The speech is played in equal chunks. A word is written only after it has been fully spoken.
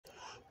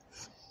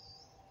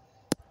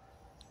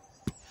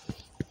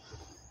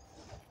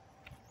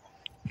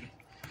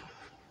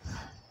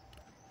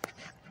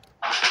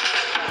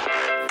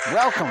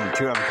Welcome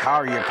to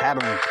Empower Your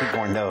Pattern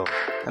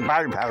 2.0,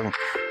 Empower Your Pattern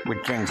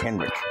with James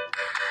Hendrick.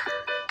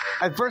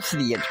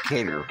 Adversity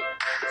educator,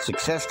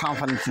 success,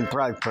 confidence, and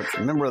thrive coach,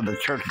 member of the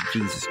Church of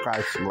Jesus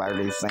Christ of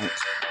Latter-day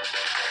Saints.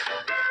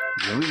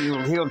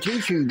 He'll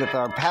teach you that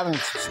there are patterns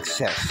of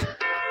success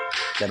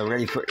that are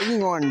ready for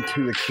anyone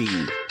to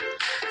achieve.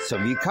 So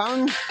if you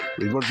come,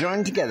 we will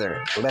join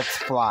together. Let's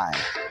fly.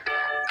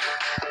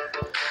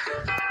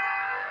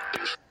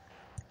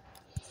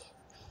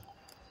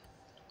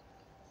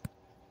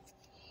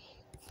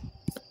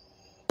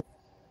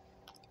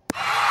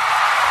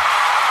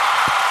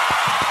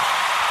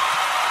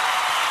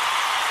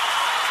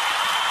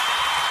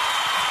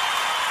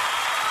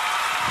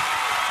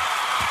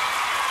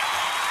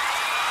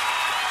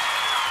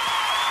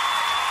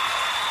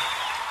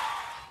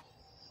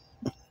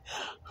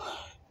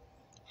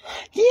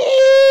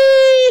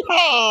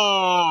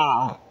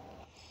 Yeehaw!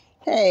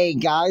 Hey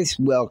guys,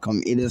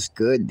 welcome. It is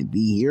good to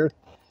be here.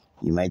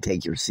 You may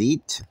take your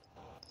seat.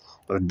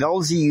 For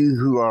those of you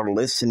who are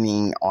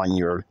listening on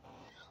your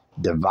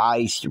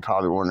device, you're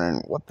probably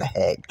wondering, what the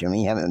heck,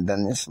 Jimmy? Haven't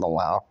done this in a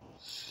while.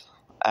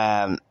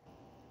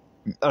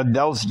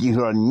 Those of you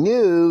who are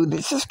new,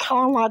 this is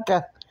kind of like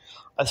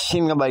a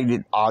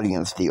simulated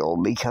audience deal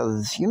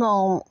because,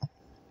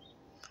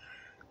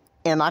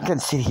 and I can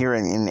sit here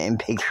and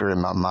picture in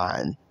my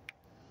mind.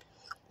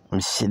 I'm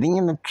sitting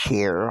in a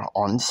chair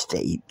on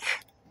stage,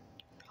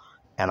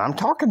 and I'm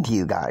talking to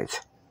you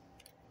guys.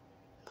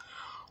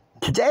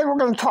 Today we're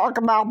going to talk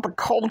about the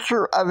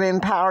culture of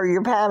Empower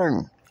Your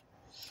Pattern.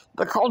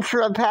 The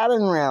culture of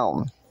Pattern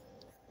Realm.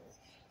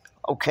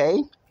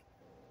 Okay?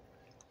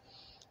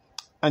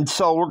 And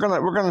so we're gonna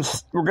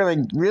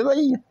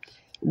really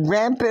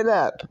ramp it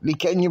up,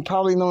 because you're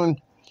probably knowing,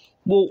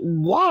 well,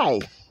 why?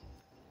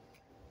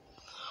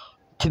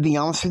 To be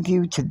honest with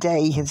you,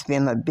 today has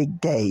been a big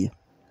day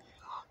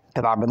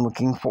that I've been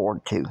looking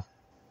forward to.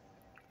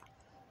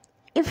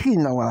 If you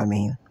know what I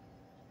mean.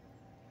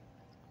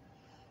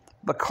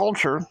 The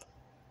culture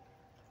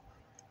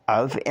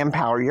of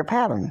Empower Your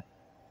Pattern.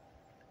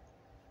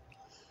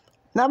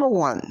 Number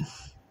one.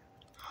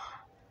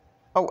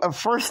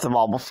 First of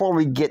all, before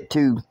we get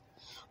to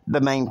the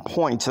main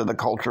points of the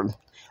culture,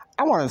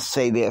 I want to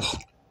say this.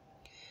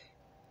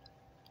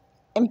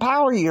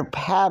 Empower Your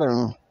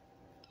Pattern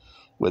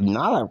would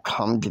not have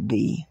come to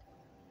be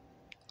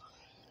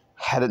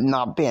had it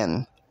not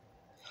been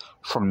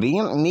for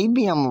me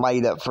being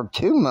laid up for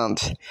 2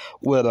 months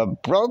with a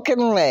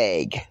broken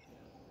leg.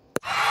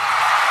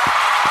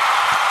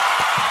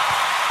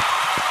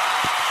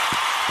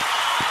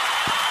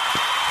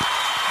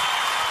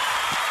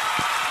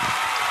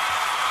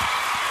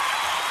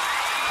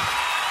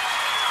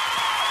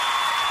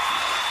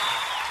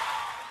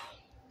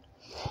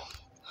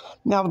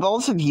 Now,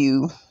 those of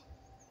you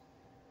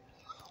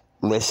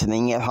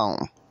listening at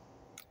home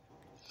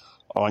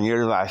on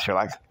your device, you're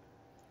like,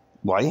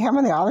 why do you have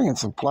any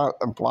audience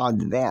applaud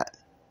to that?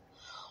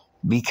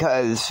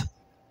 Because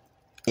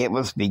it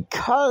was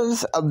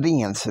because of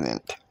the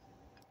incident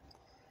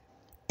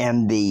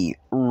and the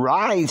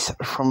rise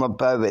from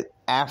above it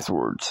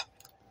afterwards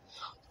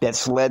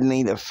that's led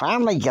me to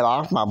finally get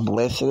off my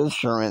blessed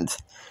assurance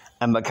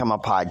and become a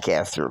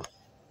podcaster.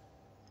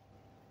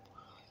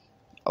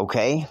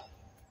 Okay?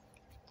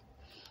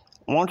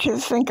 I want you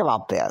to think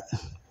about that.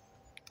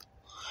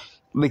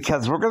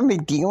 Because we're going to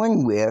be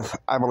dealing with,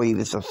 I believe,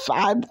 it's the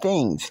 5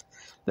 things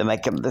that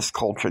make up this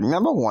culture.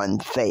 Number 1,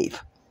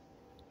 faith.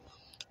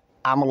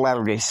 I'm a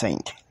Latter-day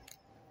Saint.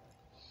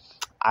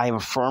 I have a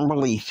firm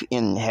belief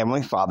in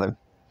Heavenly Father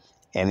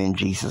and in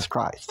Jesus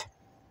Christ.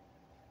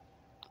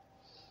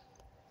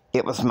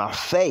 It was my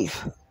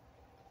faith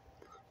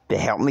that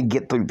helped me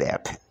get through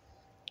that.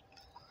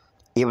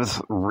 It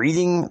was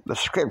reading the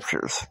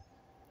scriptures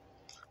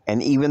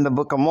and even the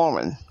Book of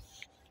Mormon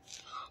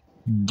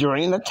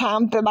during the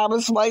time that I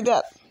was laid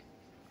up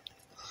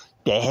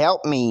to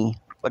help me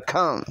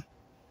become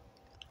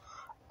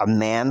a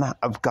man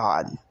of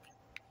God.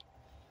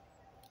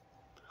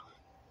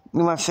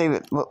 You might say,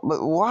 but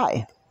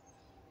why?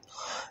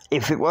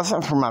 If it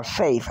wasn't for my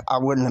faith, I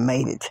wouldn't have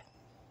made it.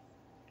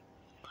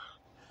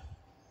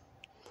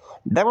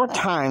 There were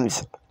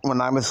times when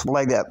I was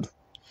laid up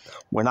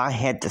when I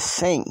had to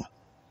sing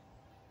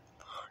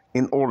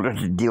in order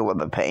to deal with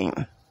the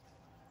pain.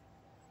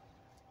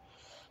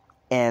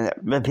 And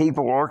the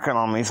people working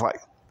on me is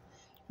like,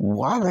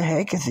 why the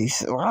heck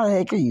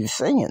are you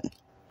singing?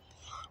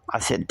 I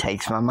said, it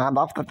takes my mind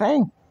off the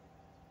pain.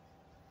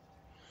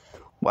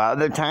 Well,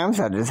 other times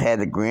I just had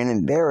to grin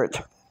and bear it.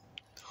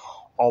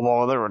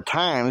 Although there were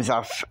times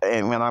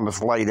when I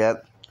was laid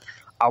up,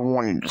 I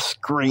wanted to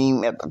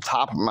scream at the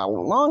top of my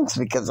lungs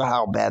because of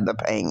how bad the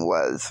pain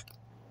was.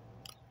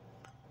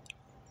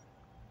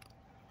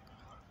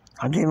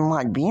 I didn't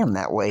like being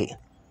that way.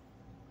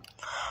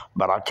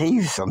 But I'll tell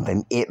you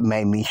something, it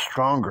made me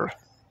stronger.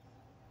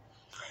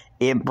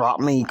 It brought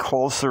me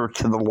closer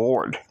to the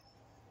Lord.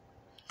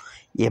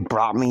 It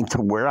brought me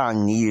to where I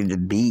needed to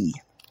be.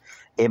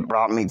 It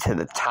brought me to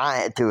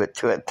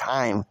a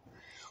time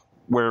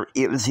where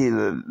it was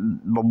either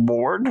the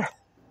Lord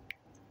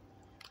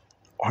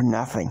or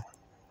nothing.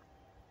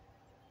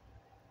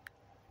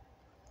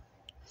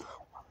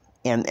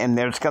 And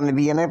there's going to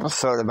be an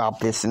episode about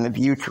this in the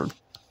future.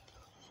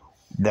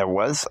 There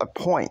was a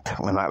point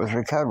when I was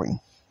recovering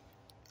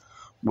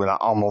when I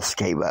almost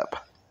gave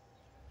up.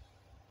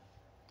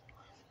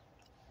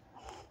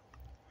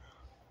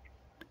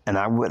 And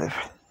I would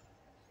have.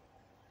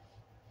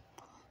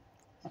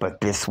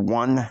 But this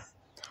one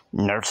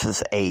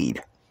nurse's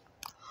aide,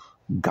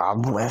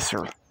 God bless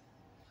her,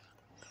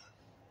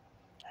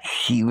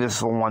 she was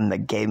the one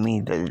that gave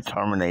me the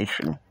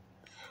determination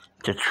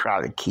to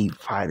try to keep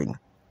fighting.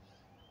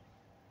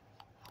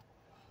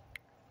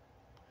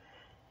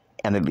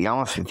 And to be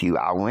honest with you,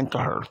 I went to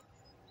her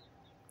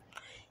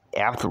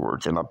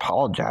afterwards and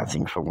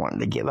apologizing for wanting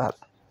to give up.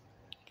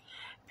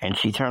 And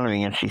she turned to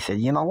me and she said,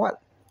 you know what?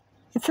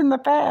 It's in the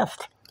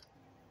past.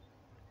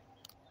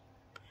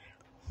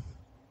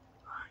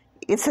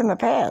 It's in the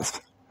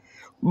past.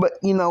 But,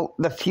 you know,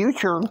 the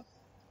future,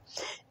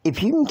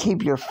 if you can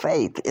keep your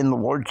faith in the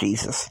Lord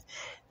Jesus,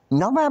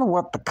 no matter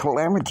what the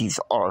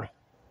calamities are,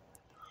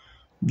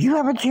 you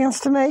have a chance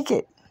to make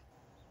it.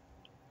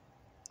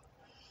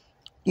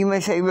 You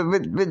may say,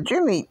 but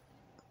Jimmy,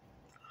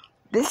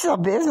 this is a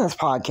business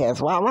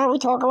podcast. Why are we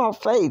talking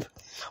about faith?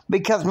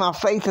 Because my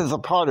faith is a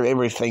part of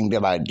everything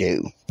that I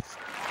do.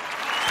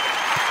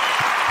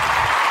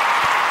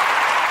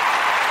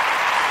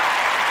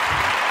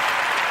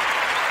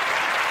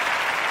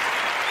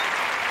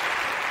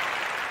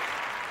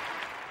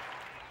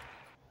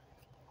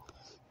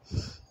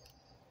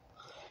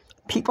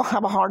 People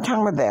have a hard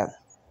time with that.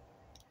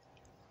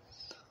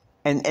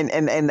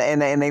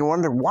 And they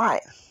wonder why.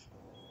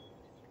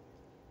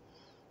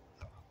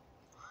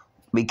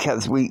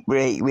 Because we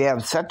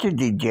have such a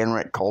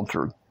degenerate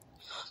culture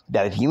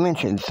that if you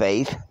mention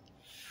faith,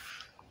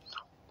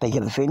 they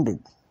get offended.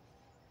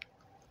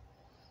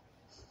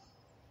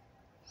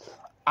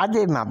 I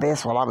did my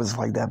best while I was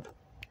laid up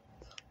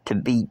to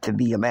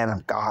be a man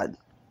of God.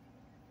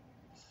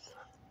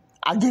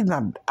 I did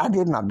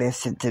my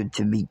best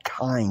to be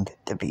kind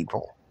to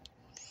people,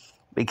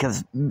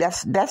 because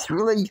that's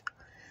really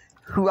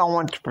who I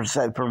want to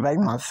purvey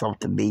myself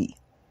to be.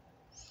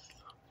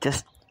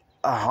 Just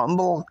a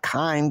humble,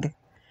 kind,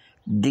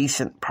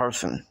 decent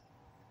person.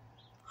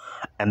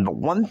 And the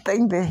one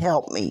thing that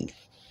helped me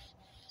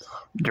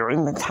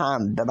during the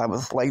time that I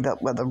was laid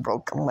up with a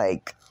broken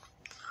leg,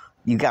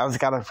 you guys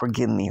got to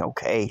forgive me,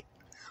 okay?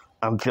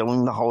 I'm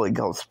feeling the Holy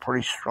Ghost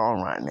pretty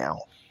strong right now.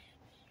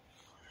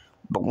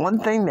 The one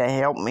thing that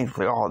helped me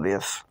through all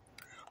this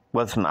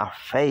was my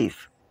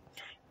faith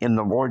in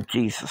the Lord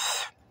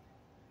Jesus.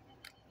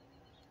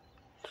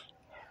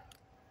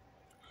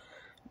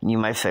 You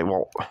may say,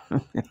 well,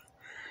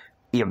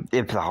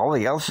 if the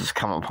Holy Ghost has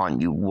come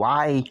upon you,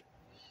 why,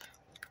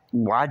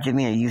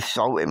 Jimmy, are you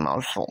so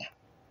emotional?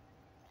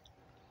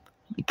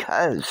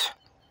 Because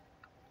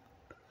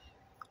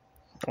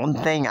one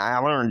thing I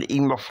learned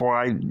even before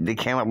I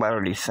became a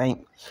Latter-day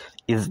Saint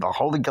is the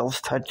Holy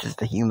Ghost touches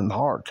the human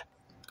heart.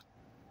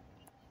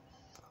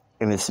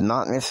 And it's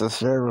not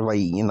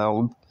necessarily,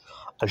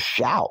 a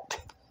shout.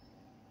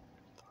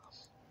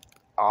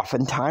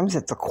 Oftentimes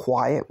it's a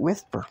quiet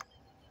whisper.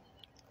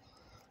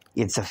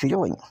 It's a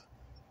feeling.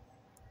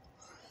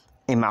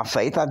 In my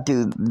faith, I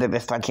do the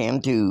best I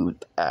can to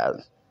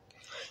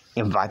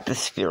invite the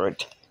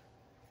Spirit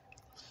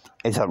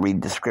as I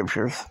read the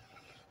Scriptures.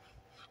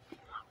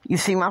 You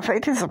see, my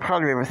faith is a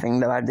part of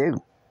everything that I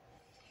do.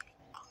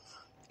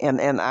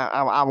 And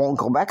I won't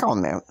go back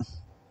on that.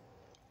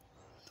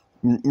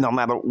 No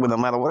matter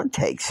what it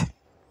takes.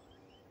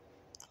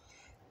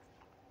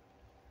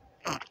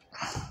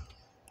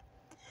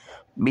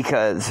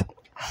 Because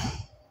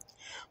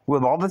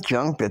with all the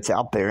junk that's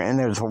out there, and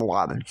there's a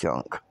lot of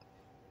junk,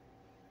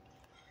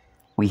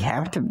 we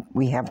have to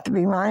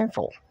be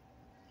mindful.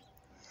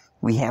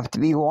 We have to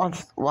be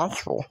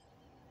watchful.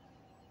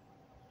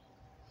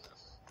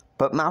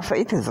 But my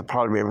faith is a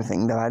part of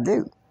everything that I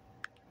do.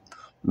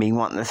 Me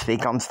wanting to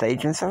speak on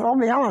stage and say, I'll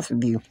be honest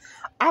with you,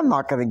 I'm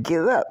not going to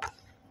give up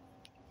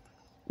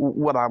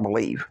what I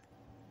believe.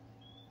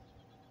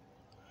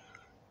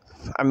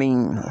 I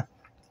mean,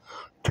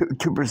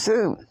 to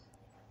presume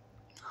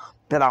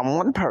that I'm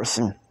one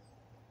person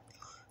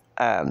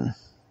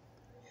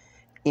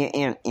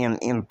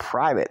in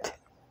private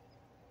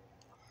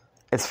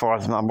as far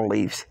as my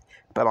beliefs,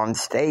 but on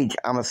stage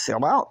I'm a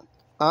sellout.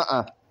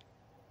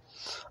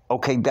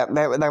 Okay, that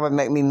would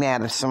make me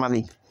mad if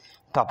somebody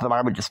thought that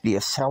I would just be a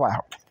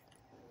sellout.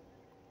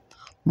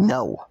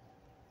 No.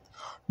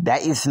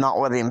 That is not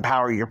what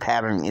Empower Your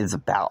Pattern is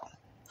about.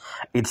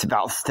 It's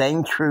about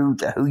staying true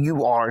to who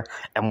you are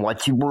and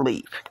what you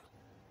believe.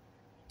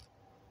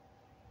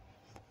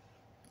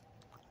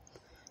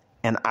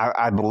 And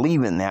I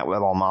believe in that with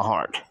all my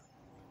heart.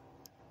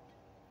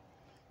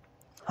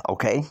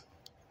 Okay?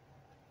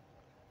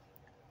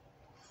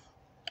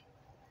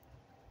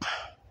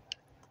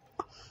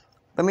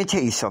 Let me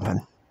tell you something.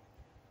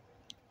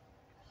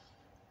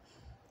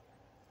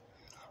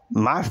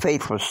 My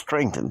faith was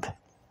strengthened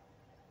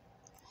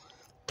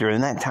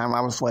during that time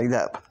I was laid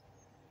up.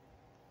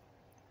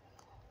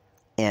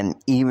 And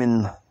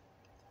even,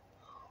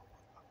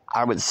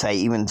 I would say,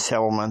 even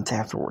several months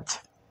afterwards.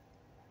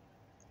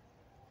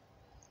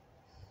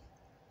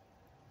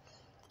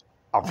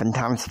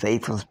 Oftentimes,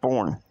 faith was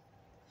born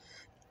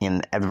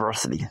in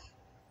adversity.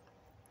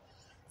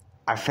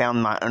 I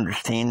found my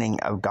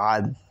understanding of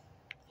God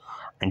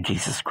and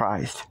Jesus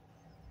Christ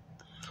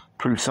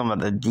through some of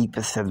the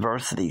deepest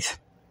adversities,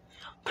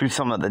 through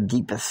some of the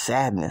deepest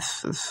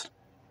sadnesses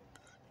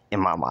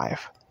in my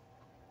life,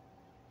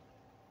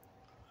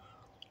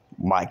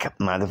 like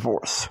my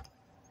divorce,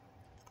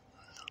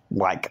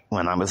 like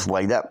when I was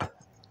laid up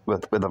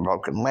with a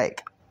broken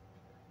leg.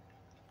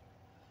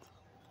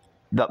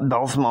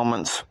 Those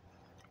moments,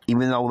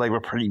 even though they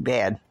were pretty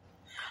bad,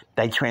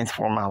 they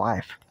transformed my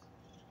life.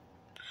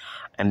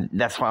 And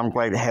that's why I'm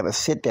glad to have a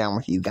sit down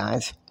with you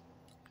guys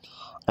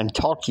and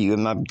talk to you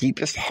in my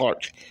deepest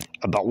heart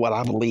about what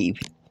I believe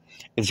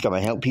is going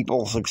to help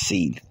people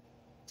succeed.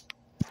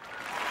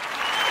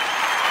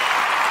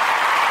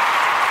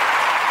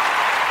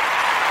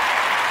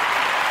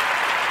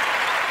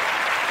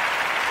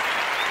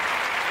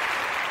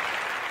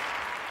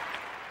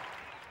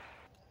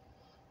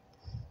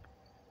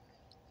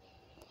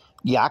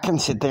 Yeah, I can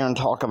sit there and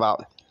talk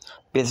about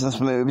business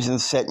moves and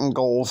setting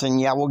goals,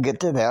 and yeah, we'll get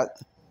to that.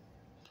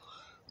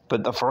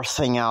 But the first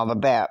thing out of the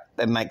bat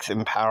that makes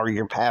empower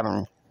your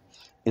pattern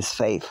is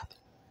faith.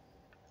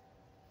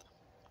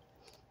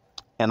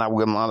 And I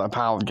will not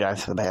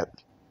apologize for that.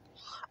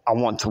 I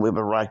want to live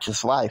a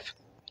righteous life,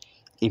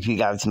 if you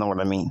guys know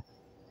what I mean.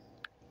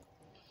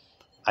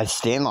 I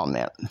stand on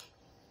that.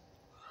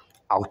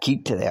 I'll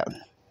keep to that.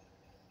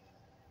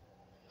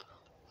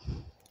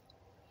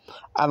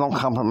 I don't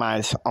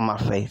compromise on my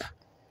faith.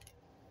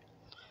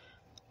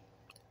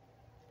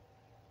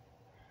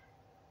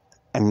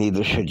 And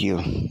neither should you.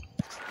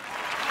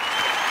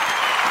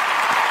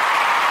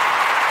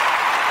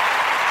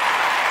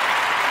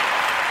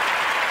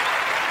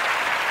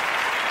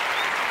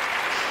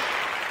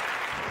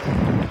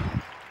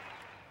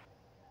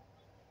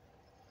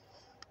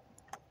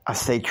 I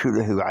stay true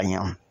to who I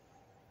am.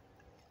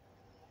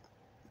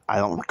 I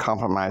don't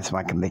compromise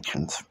my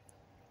convictions.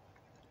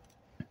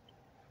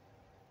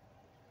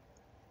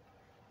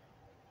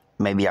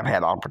 Maybe I've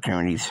had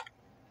opportunities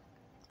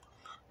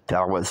that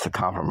I was to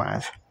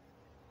compromise.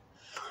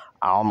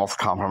 I almost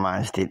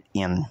compromised it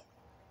in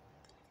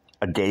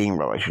a dating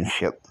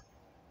relationship.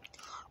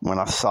 When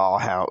I saw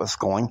how it was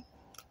going,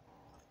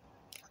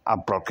 I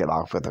broke it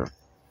off with her.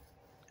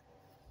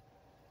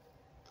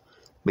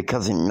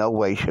 Because in no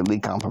way should we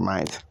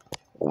compromise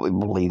what we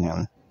believe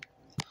in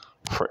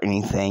for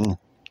anything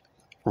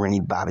or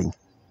anybody.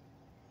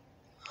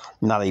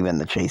 Not even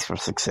the chase for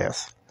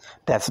success.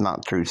 That's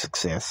not true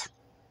success.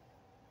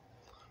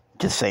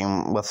 Just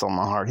saying what's on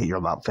my heart here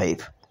about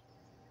faith.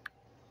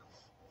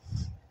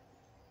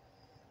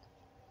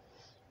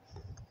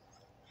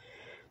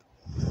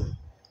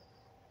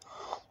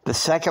 The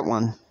second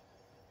one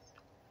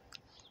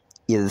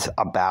is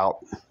about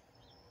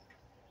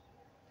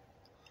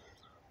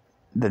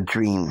the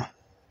dream,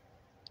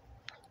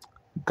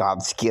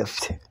 God's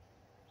gift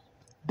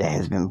that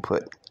has been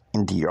put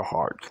into your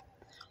heart,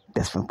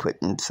 that's been put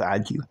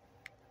inside you,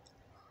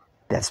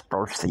 that's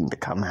bursting to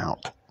come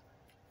out.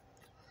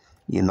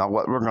 You know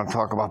what? We're going to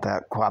talk about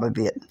that quite a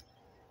bit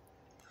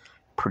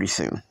pretty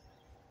soon.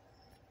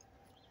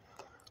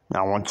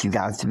 Now, I want you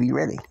guys to be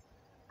ready.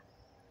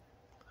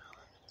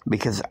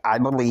 Because I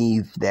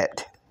believe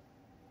that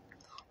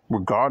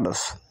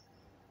regardless,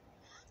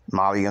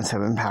 my audience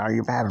have Empower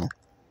Your Pattern,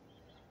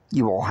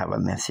 you all have a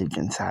message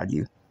inside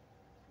you.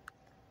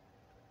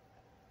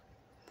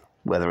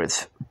 Whether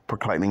it's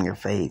proclaiming your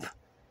faith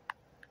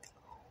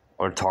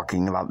or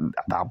talking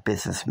about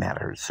business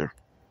matters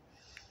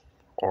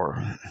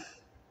or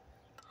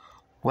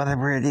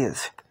whatever it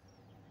is,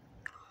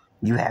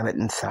 you have it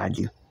inside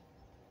you.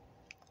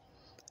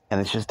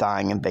 And it's just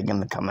dying and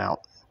begging to come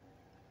out.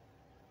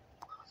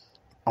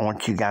 I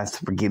want you guys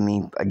to forgive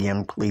me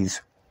again,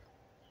 please.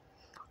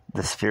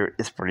 The Spirit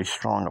is pretty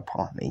strong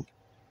upon me.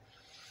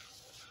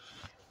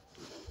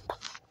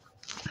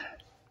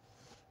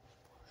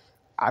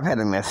 I've had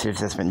a message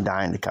that's been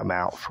dying to come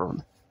out for,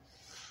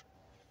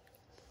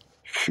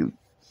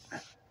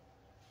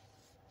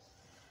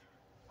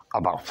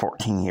 about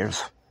 14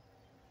 years.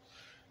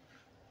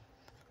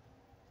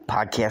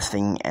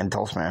 Podcasting and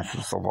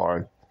Toastmasters so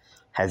far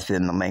has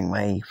been the main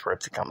way for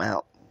it to come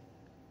out.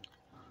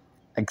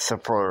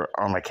 Except for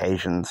on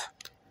occasions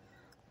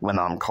when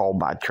I'm called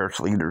by church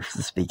leaders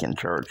to speak in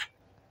church.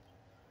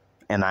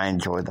 And I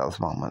enjoy those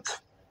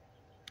moments.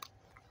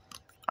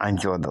 And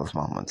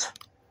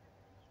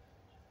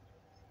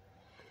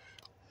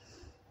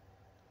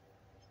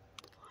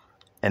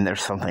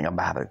there's something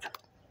about it.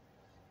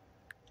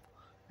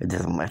 It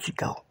doesn't let you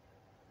go.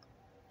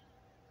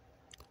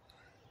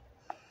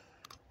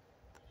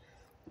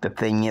 The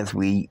thing is,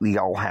 we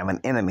all have an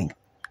enemy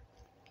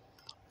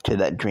to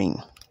that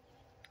dream,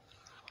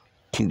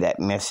 to that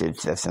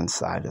message that's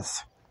inside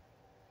us.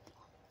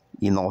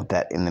 You know what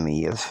that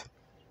enemy is,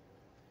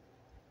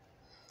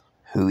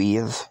 who he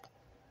is,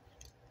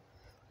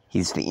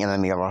 He's the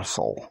enemy of our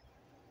soul.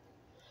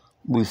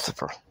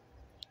 Lucifer.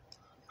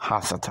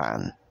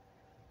 Hasatan.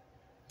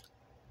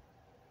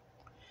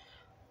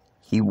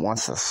 He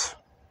wants us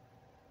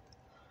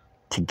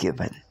to give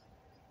in.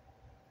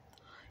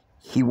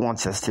 He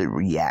wants us to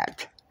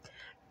react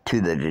to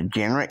the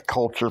degenerate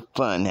culture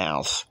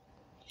funhouse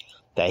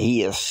that he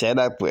has set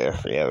up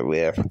with.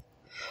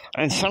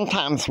 And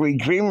sometimes we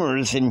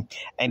dreamers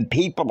and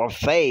people of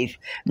faith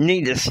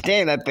need to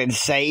stand up and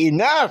say,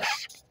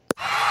 enough!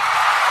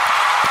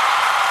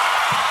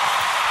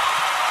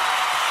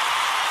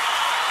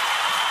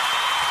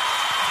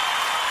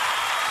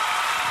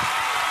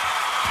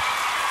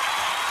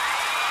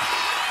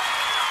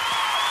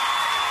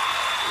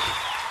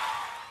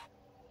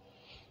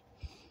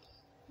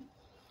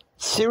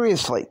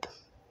 Seriously.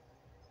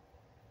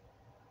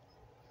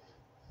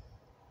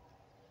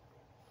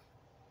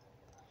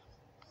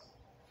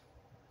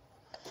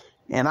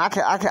 And I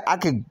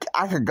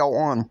could go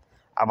on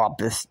about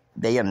this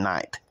day and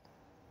night,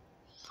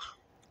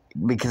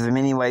 because in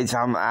many ways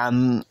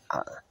I'm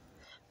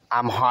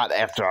hot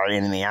after our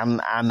enemy.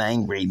 I'm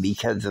angry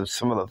because of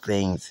some of the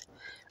things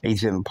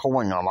he's been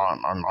pulling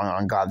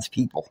on God's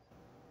people.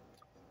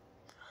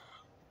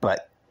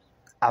 But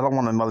I don't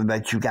want to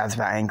motivate you guys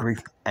by anger.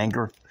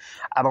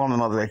 I don't want to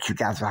motivate you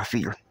guys by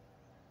fear.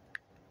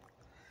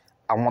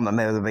 I want to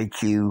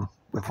motivate you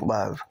with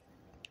love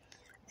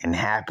and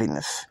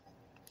happiness,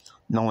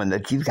 knowing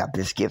that you've got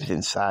this gift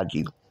inside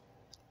you.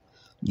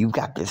 You've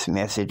got this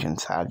message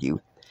inside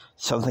you.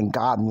 Something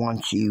God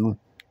wants you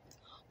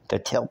to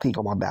tell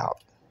people about.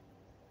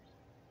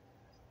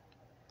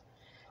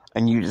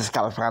 And you just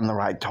got to find the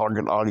right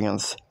target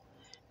audience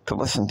to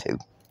listen to.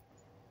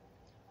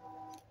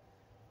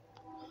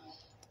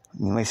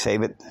 You may say,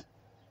 but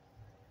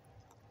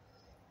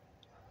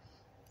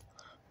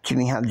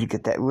Jimmy, how did you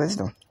get that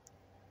wisdom?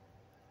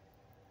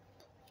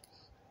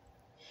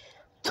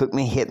 Took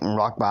me hitting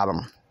rock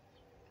bottom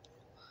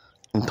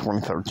in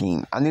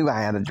 2013. I knew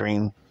I had a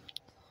dream.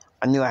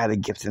 I knew I had a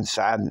gift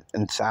inside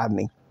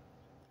me.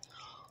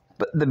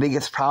 But the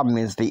biggest problem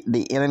is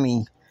the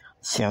enemy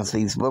sends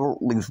these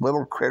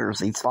little critters,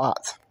 these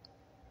thoughts,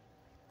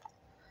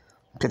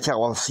 to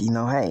tell us,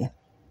 hey,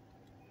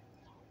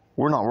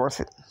 we're not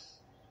worth it.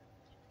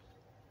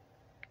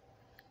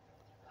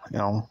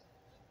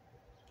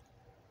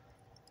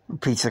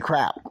 Piece of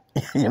crap.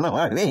 You know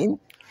what I mean?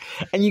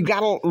 And you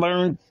gotta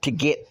learn to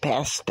get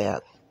past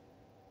that.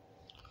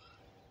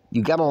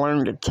 You gotta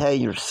learn to tell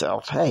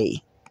yourself,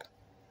 hey,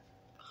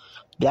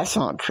 that's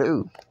not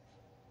true.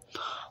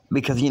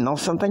 Because you know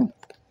something?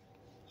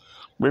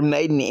 We're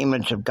made in the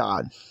image of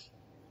God.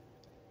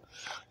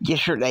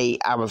 Yesterday,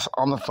 I was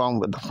on the phone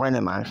with a friend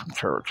of mine from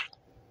church.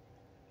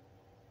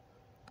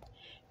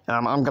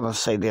 And I'm going to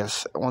say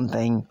this. One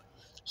thing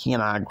he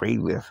and I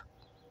agreed with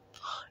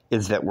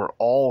is that we're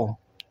all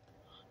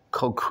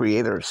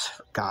co-creators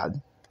of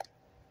God.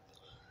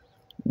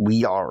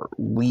 We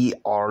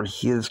are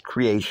his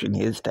creation,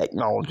 his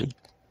technology.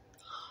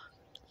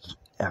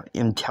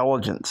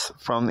 Intelligence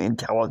from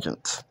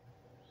intelligence.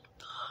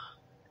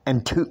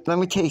 And let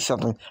me tell you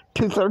something.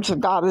 2/3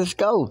 of God is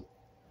go.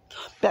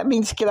 That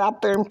means get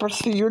out there and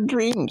pursue your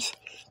dreams.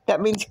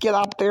 That means get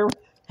out there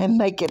and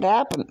make it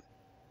happen.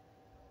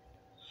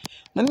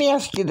 Let me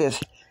ask you this.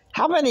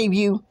 How many of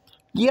you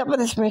have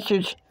this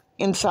message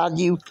inside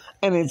you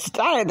and it's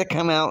dying to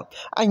come out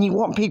and you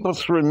want people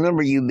to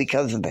remember you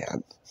because of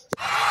that?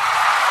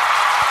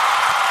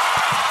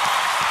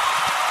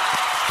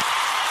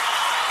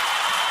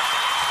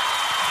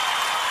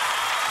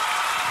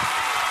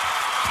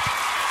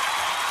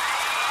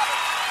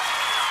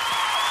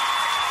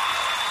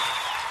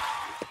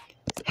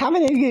 How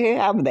many of you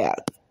have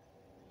that?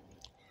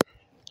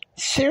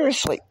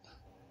 Seriously.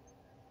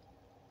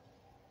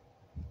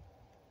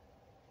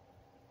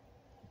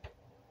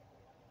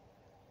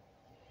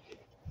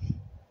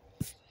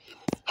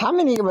 How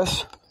many of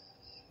us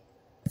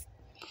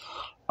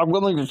are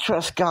willing to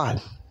trust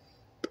God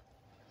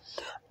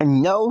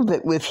and know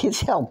that with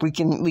his help we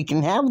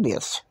can have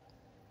this?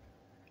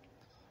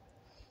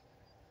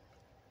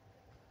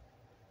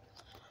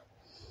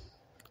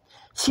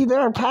 See, there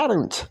are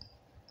patterns.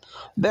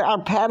 There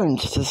are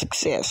patterns to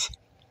success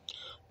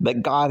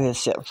that God has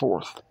set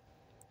forth.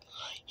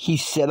 He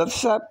set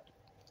us up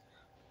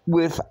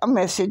with a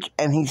message,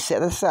 and he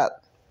set us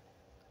up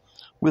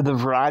with a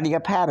variety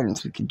of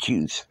patterns we could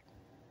choose.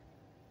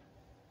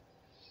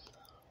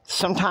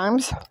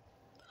 Sometimes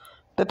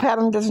the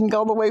pattern doesn't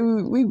go the way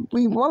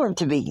we want it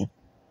to be.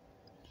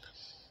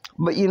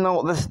 But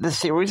the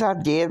series I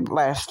did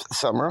last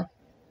summer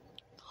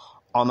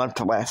on up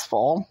to last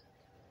fall,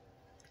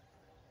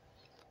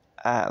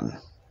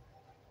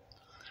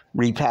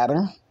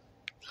 repattern.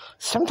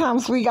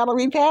 Sometimes we got to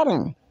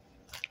repattern.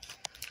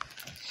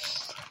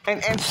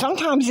 And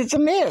sometimes it's a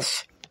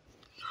miss.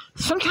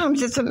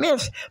 Sometimes it's a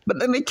miss. But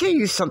let me tell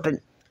you something.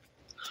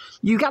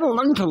 You got to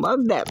learn to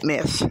love that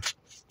miss.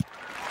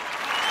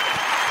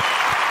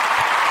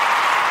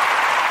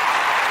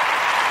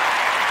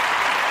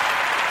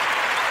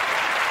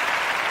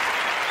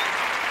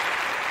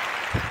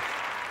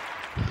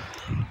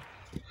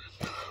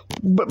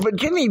 But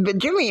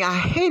Jimmy, I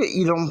hate it.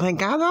 You don't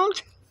think I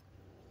don't?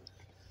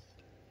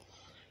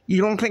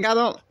 You don't think I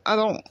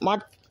don't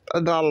like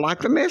that I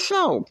like the mess?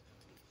 No.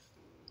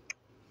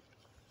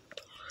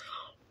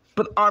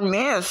 But our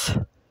mess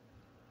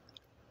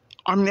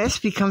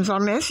becomes our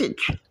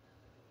message.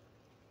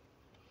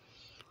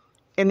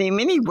 And in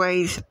many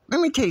ways, let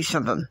me tell you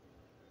something.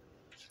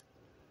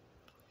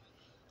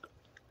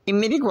 In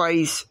many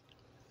ways,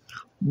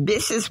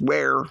 this is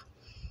where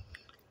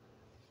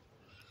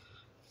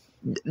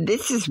the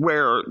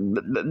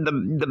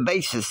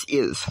basis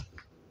is.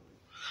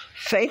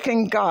 Faith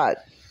in God.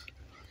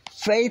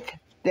 Faith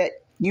that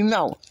you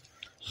know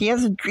He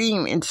has a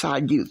dream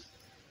inside you.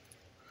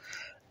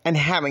 And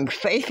having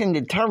faith and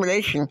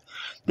determination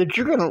that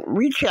you're going to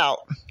reach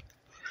out,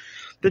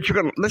 that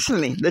you're going to, listen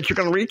to me, that you're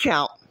going to reach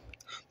out,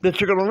 that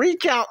you're going to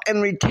reach out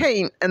and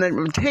retain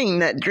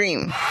that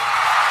dream.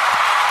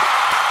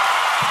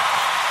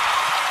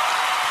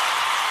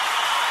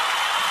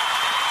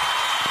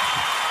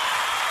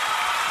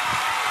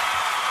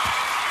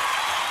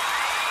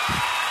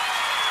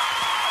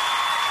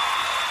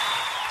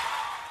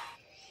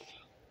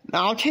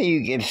 Now, I'll tell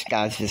you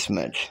guys this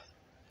much.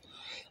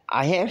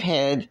 I have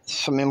had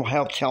some mental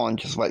health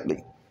challenges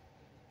lately.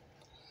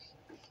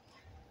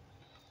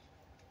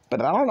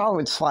 But I don't know,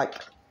 it's like,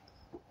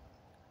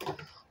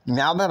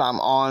 now that I'm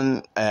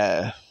on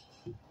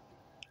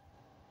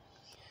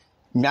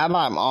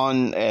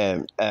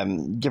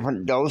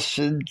different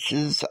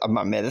dosages of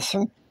my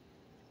medicine,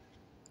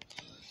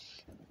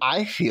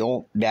 I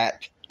feel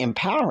that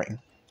empowering.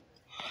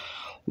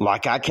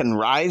 Like I can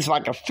rise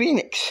like a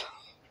phoenix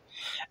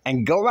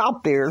and go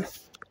out there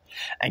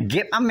and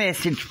get my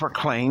message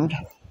proclaimed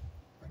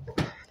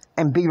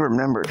and be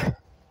remembered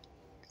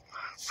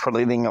for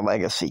leaving a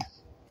legacy.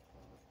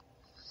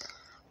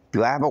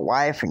 Do I have a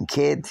wife and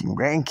kids and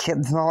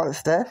grandkids and all that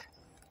stuff?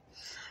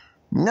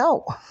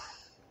 No.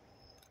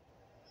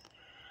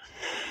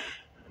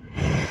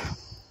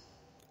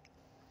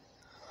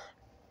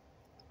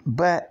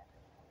 But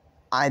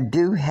I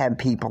do have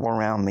people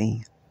around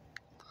me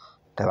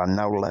that I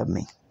know love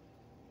me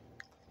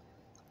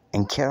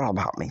and care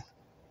about me.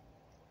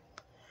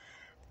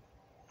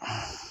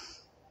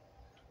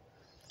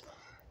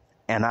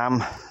 And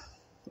I'm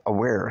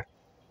aware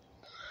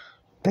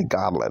that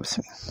God loves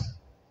me.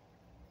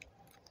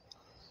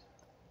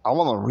 I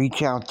want to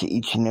reach out to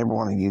each and every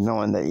one of you,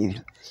 knowing that you're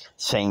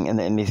saying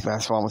in these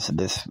last moments of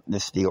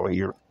this deal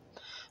here,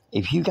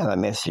 if you got a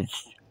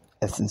message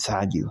that's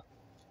inside you,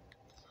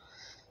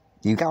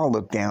 you got to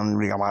look down and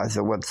realize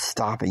that what's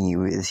stopping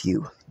you is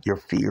your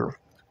fear.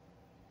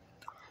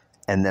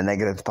 And the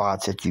negative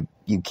thoughts that you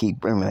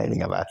keep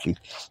ruminating about you.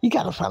 You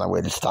got to find a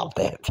way to stop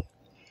that.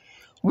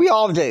 We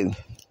all do.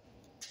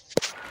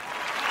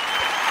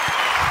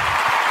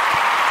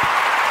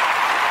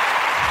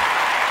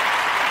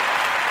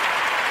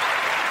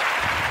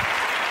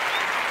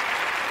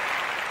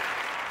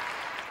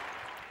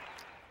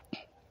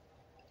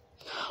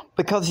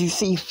 Because you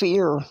see,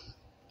 fear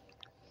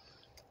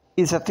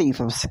is a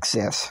thief of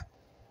success.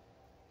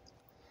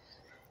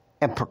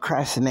 And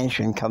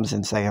procrastination comes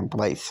in second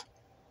place.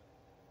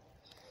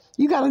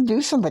 You got to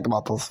do something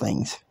about those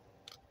things.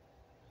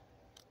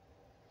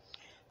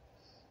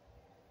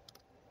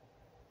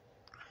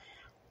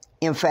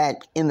 In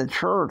fact, in the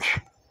church,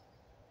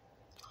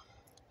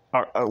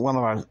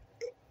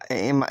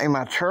 in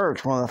my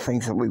church, one of the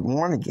things that we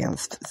warn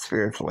against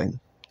spiritually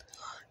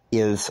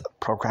is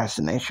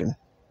procrastination.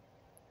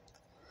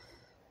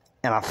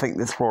 And I think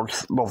this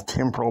works both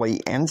temporally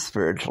and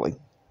spiritually.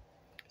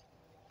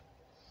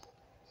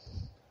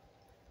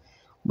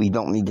 We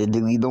don't need to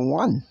do either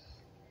one.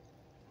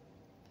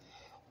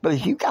 But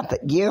if you got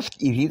that gift,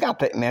 if you got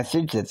that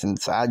message that's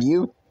inside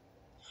you,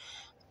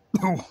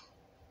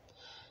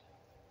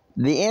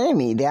 the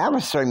enemy, the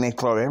adversary may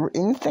throw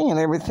anything and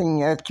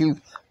everything at you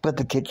but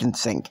the kitchen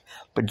sink.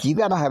 But you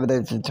got to have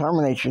the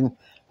determination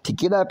to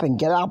get up and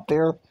get out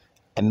there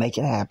and make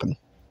it happen.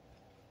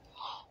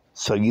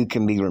 So you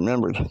can be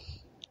remembered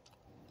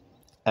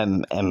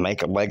and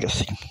make a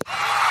legacy.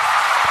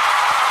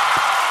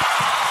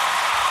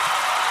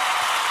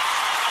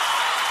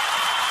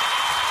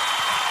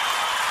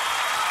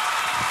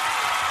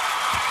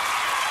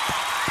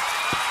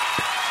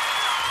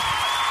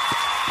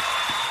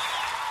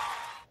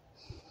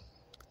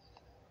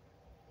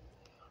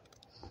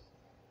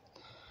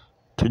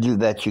 To do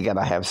that, you got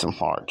to have some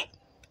heart.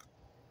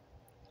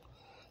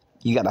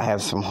 You got to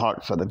have some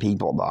heart for the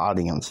people, the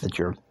audience that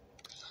you're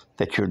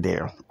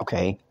there,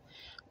 okay?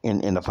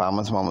 In the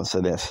final moments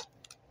of this,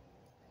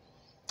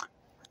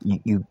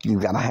 you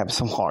got to have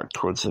some heart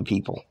towards the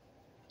people.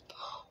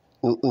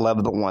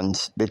 Love the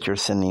ones that you're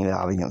sending the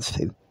audience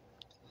to.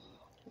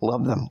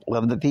 Love them.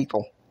 Love the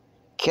people.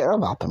 Care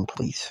about them,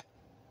 please.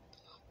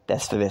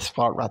 That's the best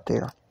part right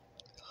there.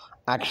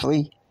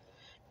 Actually,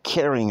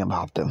 caring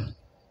about them.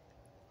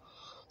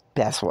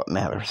 That's what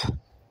matters.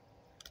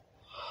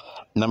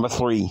 Number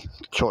 3,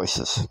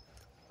 choices.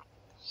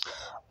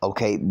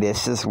 Okay,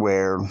 this is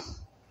where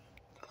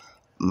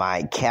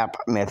my CAP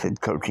method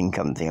coaching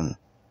comes in.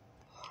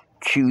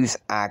 choose,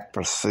 act,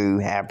 pursue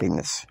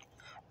happiness.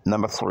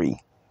 Number 3,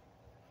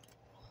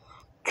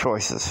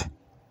 choices.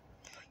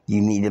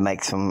 You need to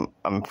make some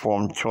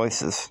informed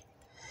choices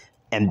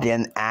and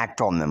then act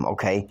on them,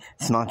 okay?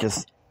 It's not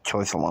just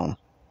choice alone.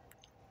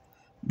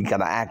 You got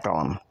to act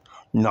on them.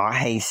 Not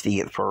hasty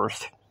at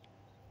first,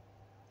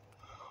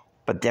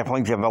 but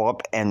definitely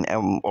develop and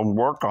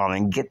work on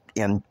and get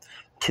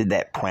into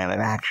that plan of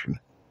action.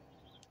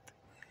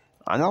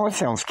 I know it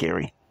sounds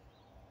scary.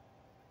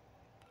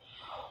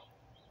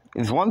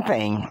 There's one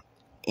thing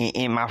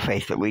in my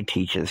faith that we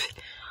teach is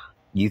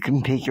you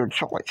can pick your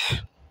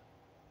choice,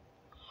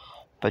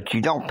 but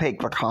you don't pick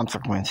the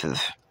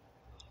consequences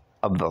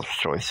of those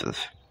choices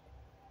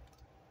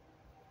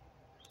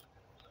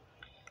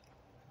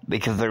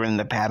because they're in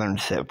the pattern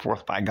set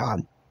forth by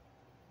God.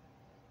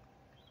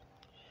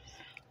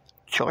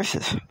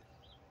 Choices.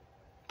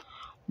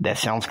 That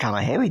sounds kind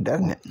of heavy,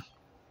 doesn't it?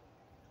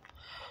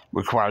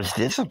 Requires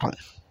discipline.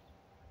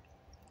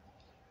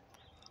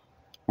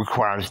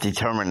 Requires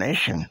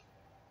determination.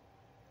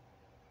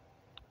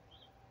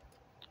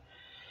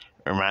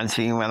 Reminds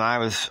me when I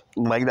was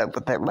laid up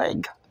with that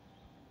leg.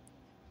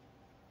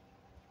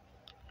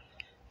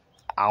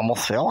 I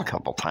almost fell a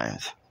couple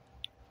times.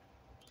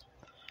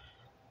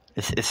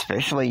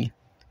 Especially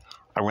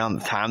around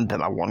the time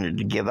that I wanted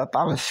to give up.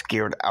 I was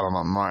scared out of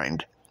my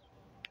mind.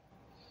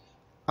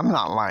 I'm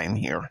not lying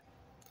here.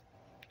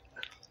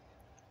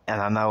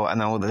 And I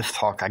know this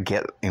talk, I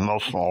get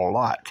emotional a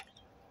lot.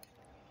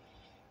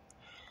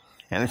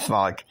 And it's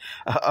not like,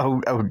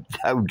 oh,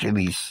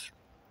 Jimmy's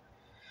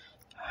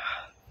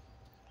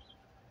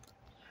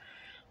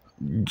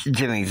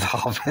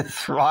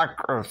office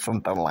rock or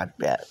something like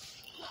that.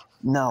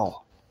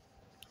 No.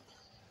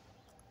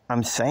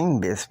 I'm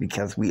saying this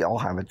because we all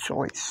have a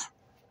choice.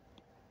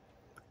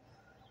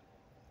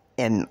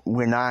 And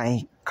when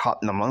I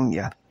caught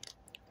pneumonia,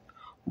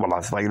 well, I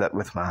was laid up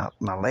with my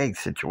leg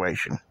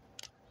situation.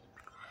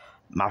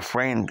 My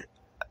friend,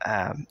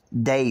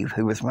 Dave,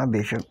 who was my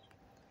bishop,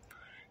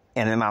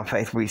 and in my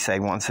faith we say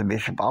once a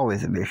bishop,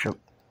 always a bishop,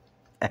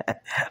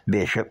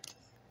 bishop,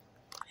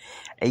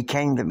 he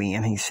came to me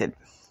and he said,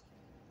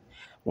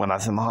 when I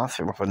was in the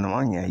hospital for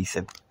pneumonia, he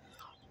said,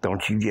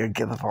 don't you dare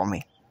give up on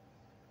me.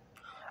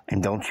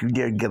 And don't you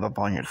dare give up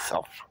on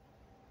yourself.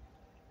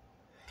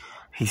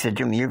 He said,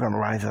 Jimmy, you're going to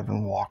rise up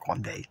and walk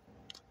one day.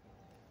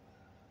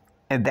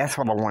 And that's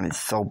what I wanted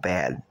so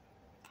bad.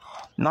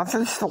 Not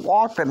just to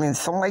walk, but in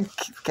so many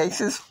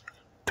cases,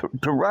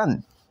 to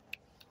run.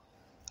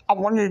 I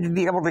wanted to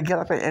be able to get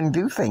up and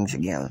do things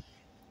again.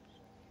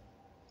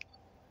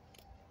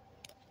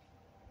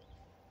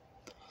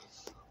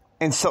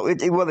 And so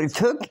what it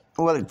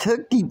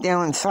took deep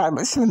down inside,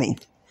 listen to me,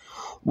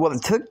 what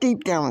it took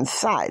deep down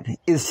inside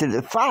is to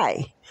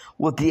defy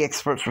what the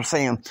experts were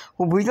saying.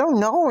 Well, we don't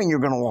know when you're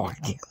going to walk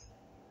again.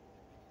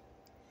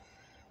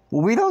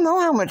 Well, we don't know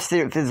how much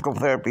physical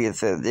therapy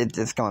it's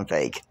going to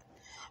take.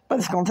 But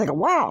it's going to take a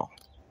while.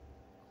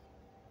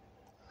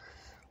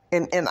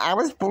 And I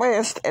was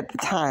blessed at the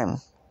time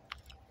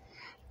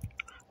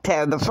to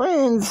have the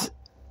friends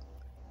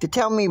to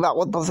tell me about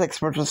what those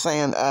experts were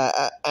saying.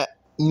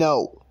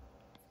 No.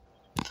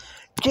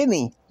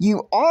 Jimmy,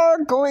 you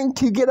are going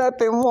to get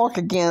up and walk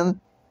again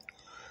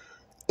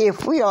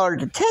if we are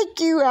to take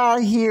you out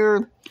of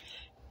here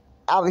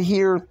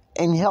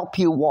and help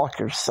you walk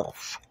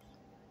yourself.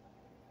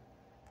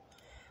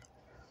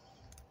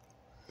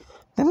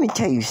 Let me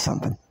tell you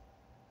something.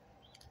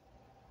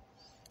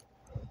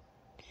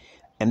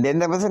 And then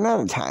there was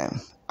another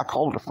time. I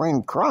called a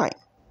friend crying.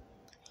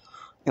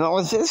 I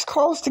was this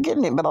close to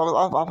getting it, but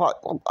I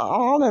thought,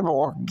 I'll never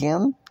walk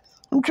again.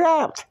 I'm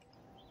trapped.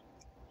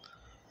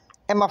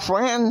 And my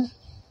friend,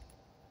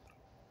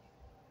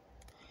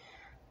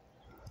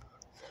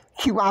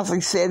 she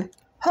wisely said,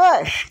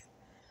 hush,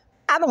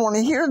 I don't want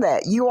to hear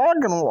that. You are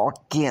going to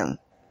walk again.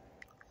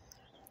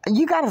 And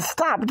you got to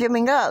stop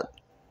giving up.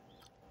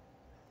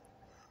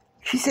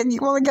 She said, you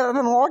want to get up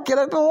and walk? Get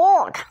up and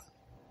walk.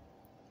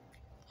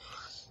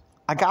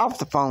 I got off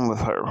the phone with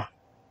her.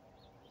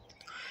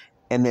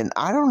 And then,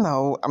 I don't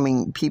know,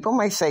 people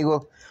may say,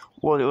 well,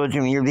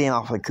 Jimmy, you're being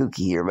awfully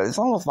kooky here, but it's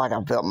almost like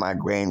I felt my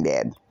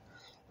granddad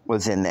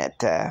was in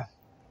that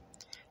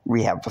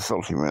rehab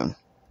facility room.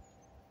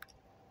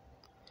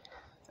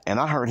 And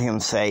I heard him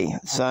say,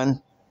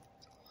 son,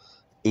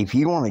 if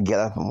you want to get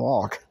up and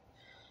walk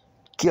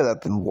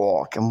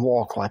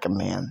like a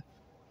man.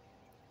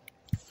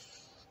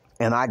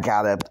 And I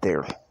got up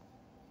there.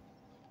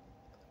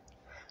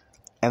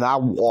 And I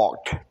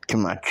walked to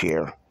my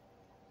chair.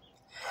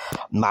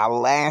 My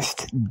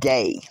last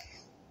day,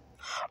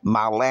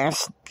 my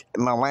last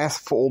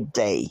full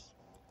day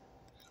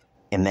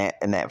in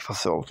that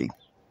facility.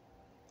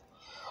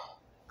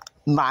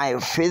 My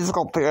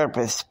physical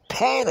therapist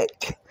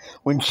panicked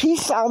when she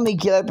saw me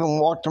get up and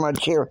walk to my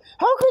chair.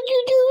 How could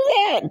you do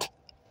that?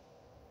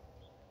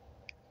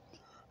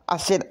 I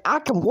said, I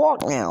can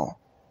walk now.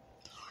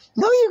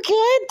 No, you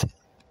can't.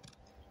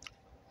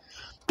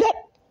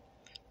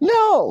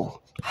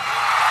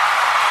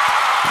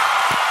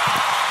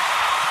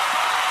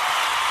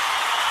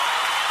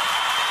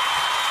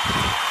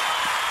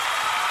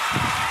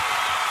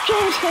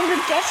 James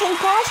Hendrick, that's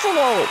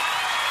impossible.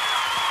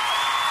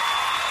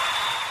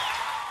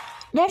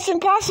 That's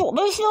impossible.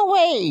 There's no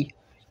way.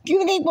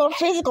 You need more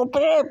physical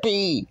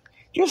therapy.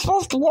 You're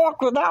supposed to walk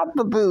without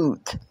the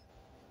boot.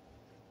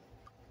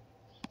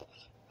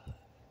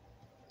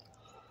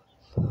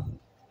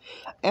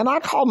 And I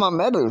called my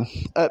mother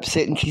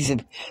upset, and she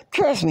said,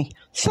 trust me,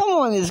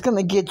 someone is going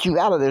to get you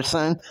out of there,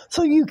 son,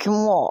 so you can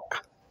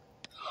walk.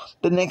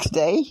 The next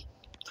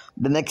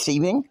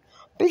evening,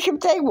 Bishop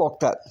Dave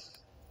walked up.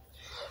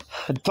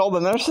 I told the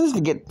nurses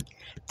to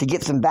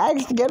get some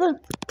bags together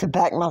to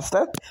pack my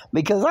stuff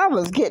because I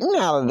was getting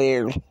out of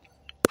there.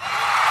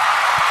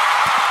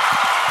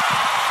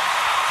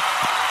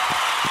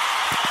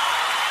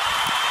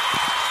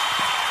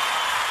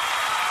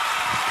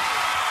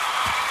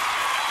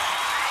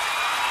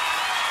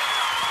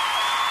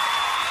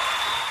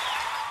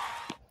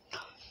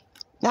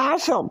 Now, I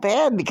felt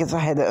bad because I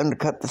had to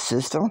undercut the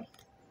system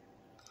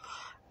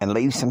and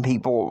leave some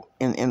people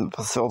in the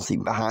facility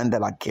behind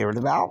that I cared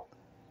about.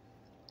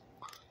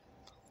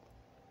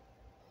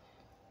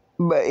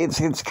 But it's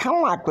kind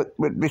of like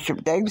what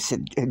Bishop Davis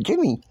said,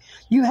 Jimmy,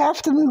 you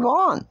have to move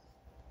on.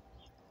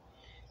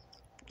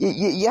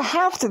 You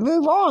have to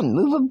move on,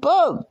 move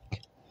above,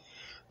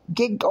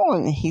 get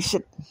going. He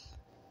said,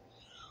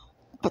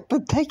 but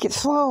take it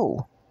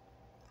slow.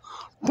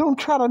 Don't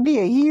try to be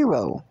a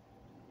hero.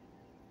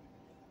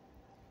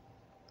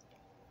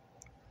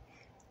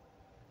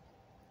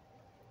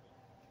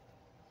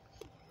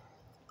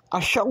 I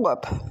show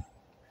up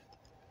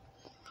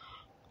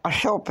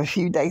a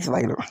few days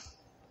later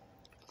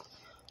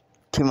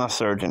to my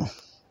surgeon.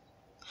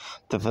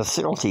 The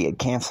facility had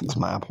canceled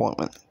my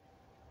appointment,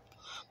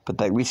 but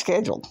they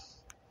rescheduled.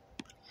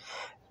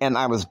 And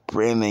I was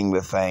brimming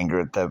with anger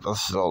at the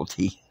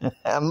facility.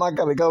 I'm not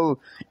going to go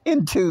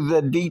into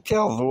the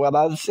details of what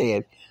I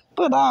said,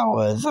 but I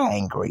was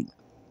angry.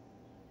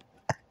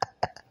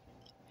 A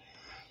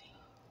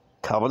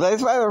couple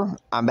days later,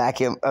 I'm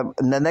back in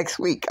the next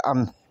week.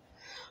 I'm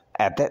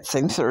at that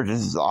same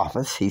surgeon's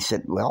office. He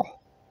said, well,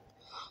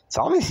 it's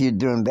obvious you're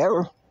doing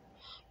better.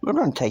 We're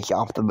going to take you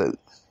off the boot.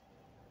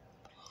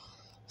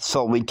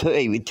 So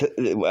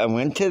I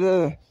went to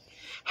the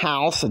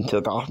house and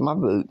took off my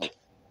boot.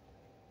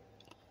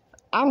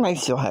 I may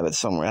still have it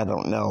somewhere, I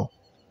don't know.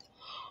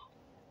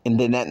 And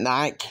then that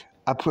night,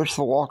 I pushed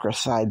the walker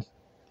aside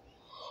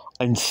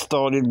and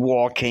started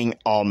walking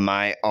on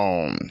my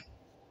own.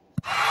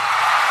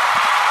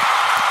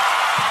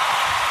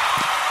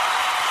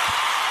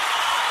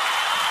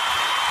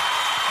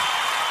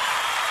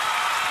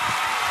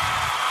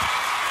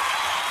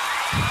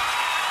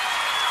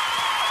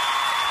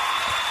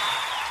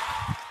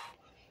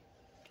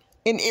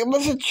 And it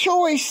was a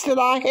choice that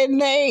I had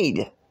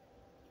made.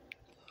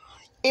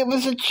 It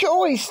was a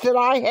choice that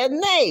I had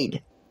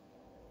made.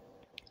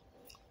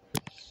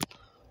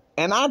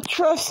 And I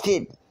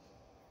trusted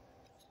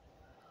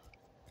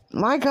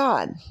my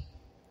God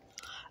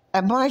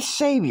and my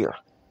Savior.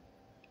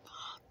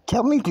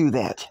 Tell me to do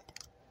that.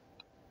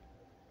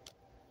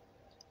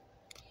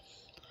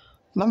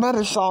 My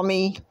mother saw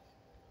me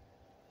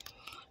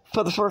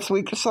for the first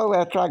week or so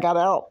after I got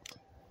out.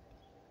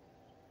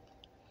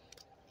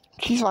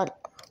 She's like,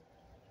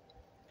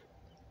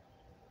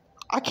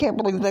 I can't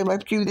believe they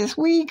left you this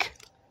week.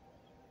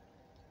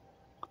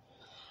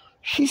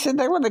 She said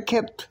they would have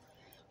kept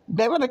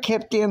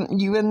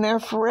you in there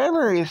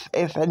forever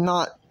if had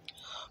not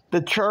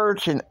the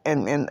church and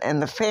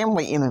the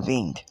family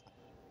intervened.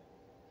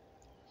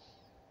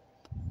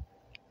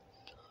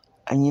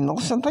 And you know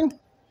something?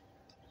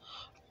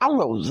 I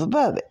rose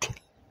above it.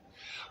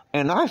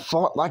 And I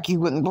fought like you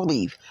wouldn't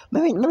believe.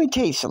 Let me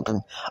tell you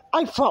something.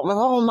 I fought with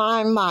all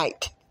my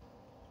might.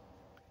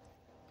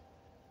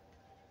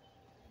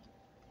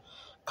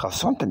 Because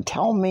something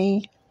told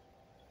me,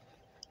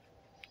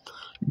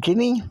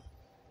 Jimmy,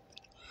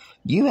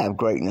 you have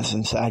greatness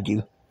inside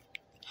you.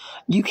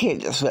 You can't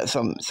just let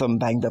some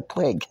banged up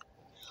leg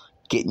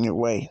get in your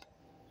way.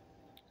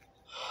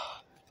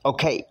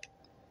 Okay,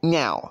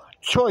 now,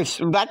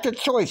 back to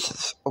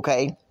choices,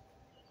 okay?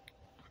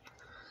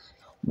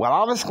 While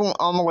I was going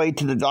on the way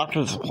to the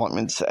doctor's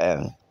appointments,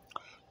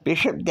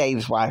 Bishop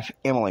Dave's wife,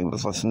 Emily,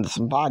 was listening to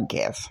some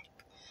podcasts.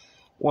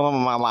 One of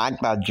them I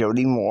liked by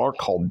Jody Moore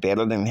called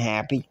Better Than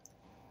Happy.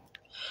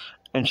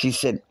 And she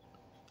said,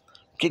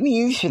 Jimmy,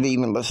 you should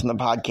even listen to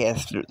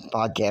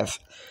podcasts,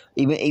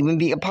 even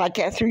be a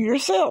podcaster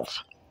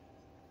yourself.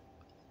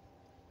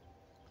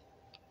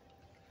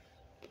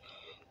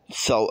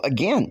 So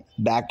again,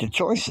 back to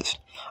choices.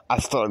 I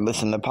started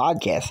listening to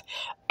podcasts.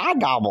 I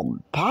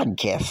gobbled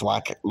podcasts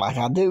like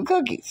I do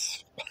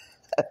cookies.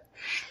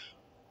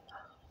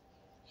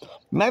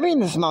 Maybe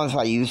not as much as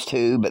I used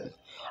to, but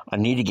I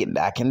need to get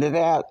back into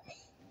that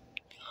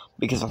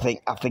because I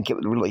think it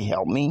would really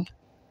help me.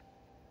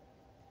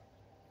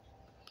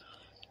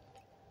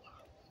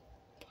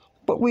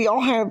 But we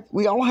all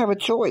have a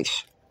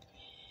choice.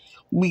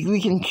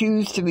 We can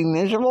choose to be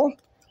miserable,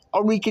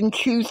 or we can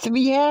choose to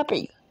be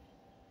happy.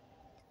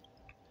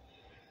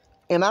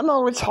 And I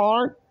know it's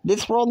hard.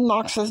 This world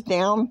knocks us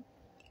down.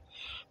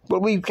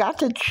 But we've got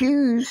to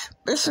choose.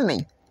 Listen to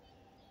me.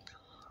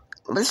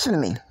 Listen to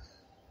me.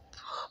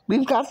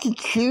 We've got to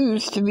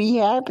choose to be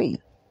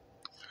happy.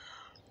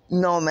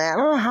 No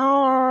matter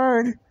how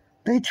hard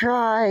they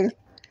try,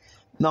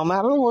 no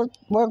matter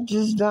what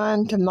is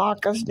done to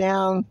knock us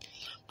down,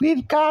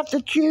 we've got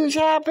to choose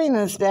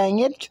happiness, dang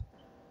it.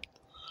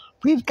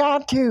 We've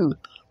got to.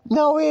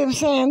 No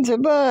ifs, ands, or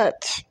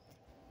buts.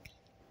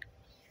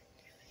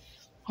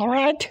 All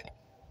right?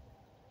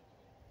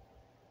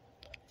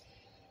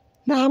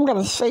 Now I'm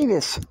going to say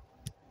this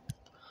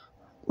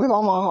with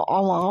all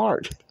my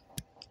heart.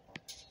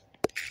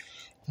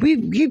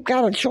 You've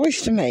got a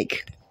choice to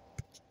make.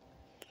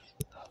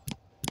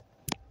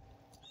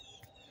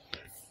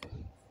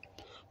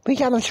 We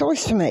got a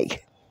choice to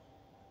make.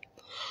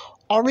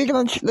 Are we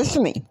going to,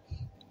 listen to me,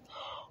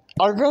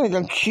 are we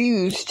going to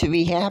choose to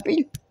be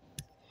happy?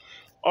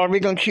 Or are we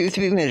going to choose to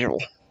be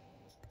miserable?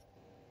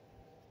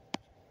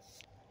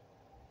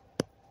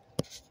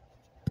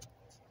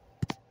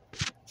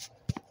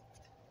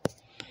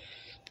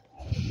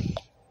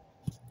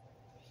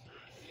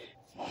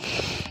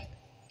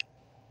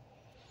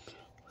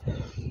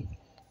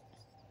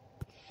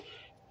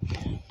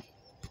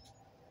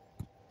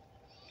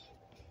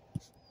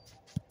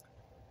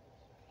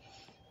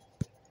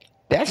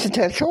 That's a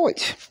tough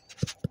choice.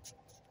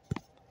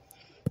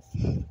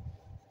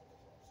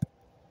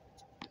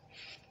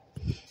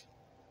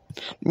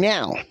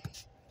 Now,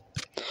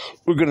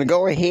 we're going to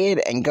go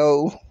ahead and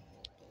go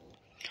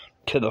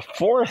to the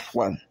fourth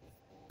one.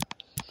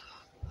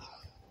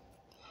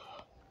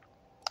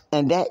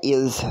 And that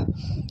is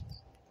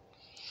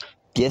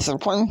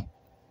discipline.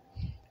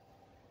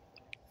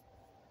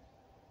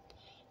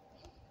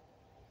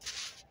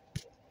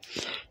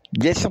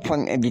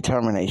 Discipline and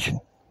determination.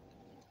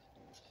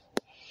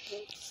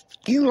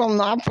 You will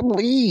not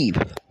believe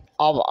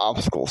all the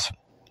obstacles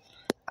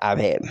I've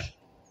had.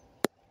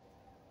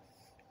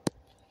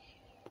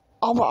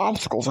 All the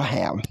obstacles I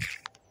have.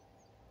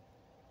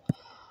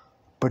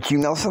 But you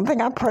know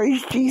something? I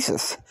praise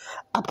Jesus.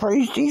 I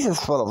praise Jesus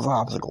for those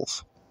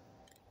obstacles.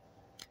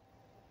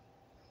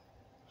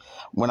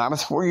 When I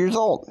was 4 years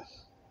old,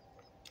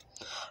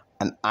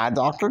 an eye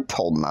doctor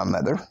told my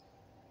mother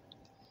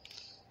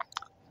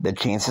the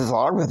chances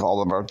are, with all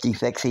the birth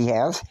defects he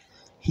has,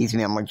 he's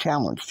mentally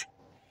challenged.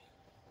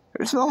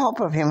 There's no hope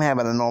of him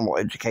having a normal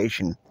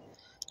education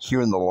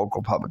here in the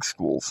local public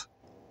schools.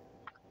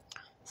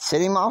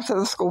 Send him off to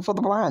the school for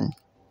the blind.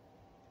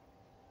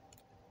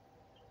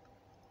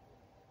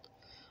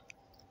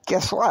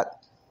 Guess what?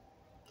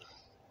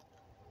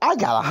 I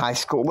got a high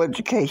school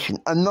education,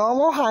 a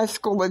normal high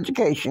school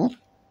education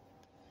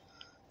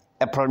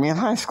at Permian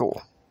High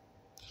School.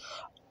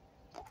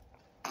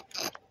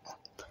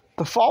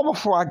 The fall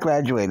before I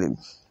graduated,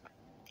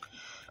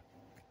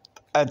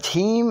 a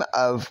team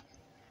of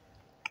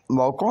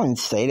local and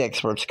state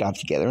experts got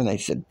together and they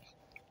said,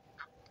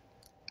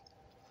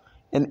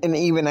 and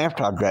even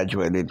after I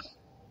graduated,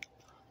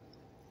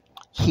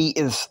 he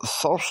is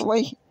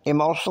socially,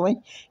 emotionally,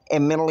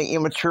 and mentally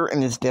immature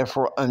and is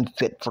therefore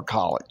unfit for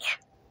college.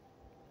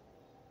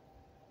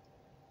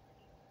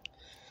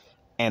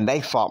 And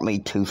they fought me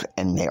tooth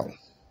and nail.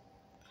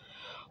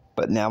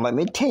 But now let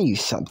me tell you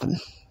something.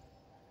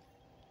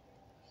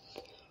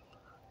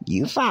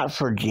 You fight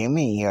for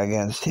Jimmy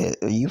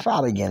you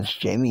fight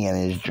against Jimmy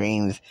and his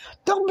dreams.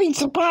 Don't be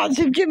surprised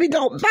if Jimmy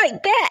don't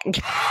fight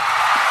back.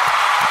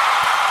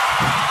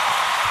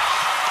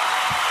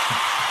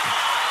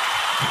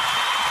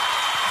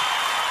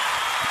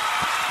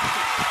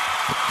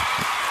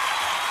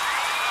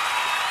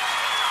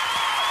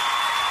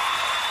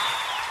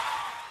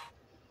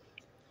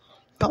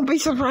 Don't be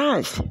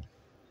surprised.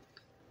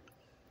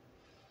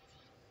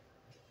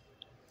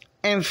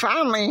 And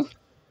finally,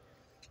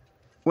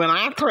 when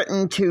I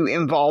threatened to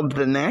involve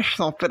the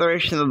National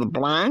Federation of the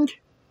Blind,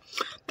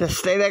 the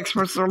state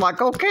experts were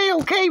like,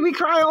 okay, we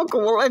cry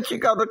uncle, we'll let you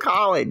go to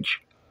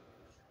college.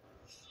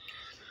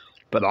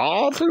 But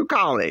all through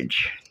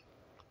college,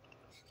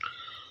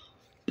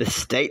 the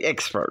state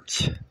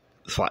experts,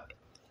 it's like,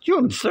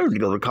 you deserve to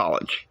go to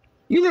college.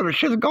 You never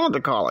should have gone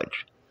to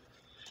college.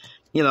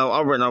 You know,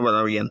 over and over and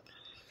over again.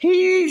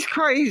 He's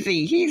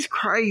crazy.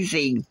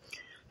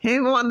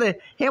 Him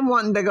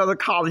wanting to go to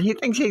college. He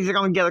thinks he's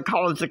going to get a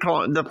college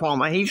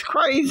diploma. He's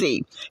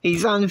crazy.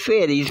 He's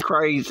unfit. He's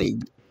crazy.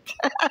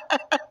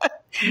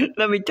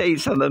 Let me tell you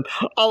something.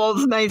 All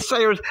those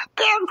naysayers,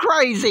 they're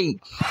crazy.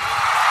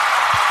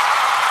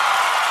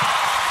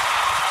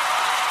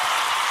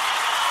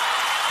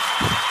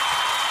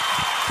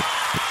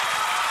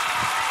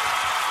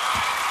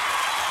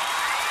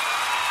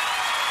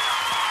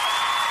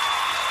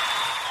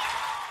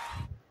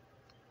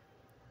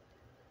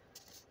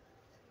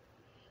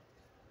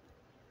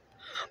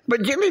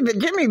 But Jimmy,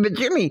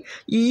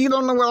 you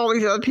don't know what all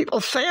these other people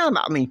are saying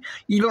about me.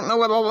 You don't know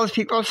what all those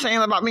people are saying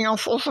about me on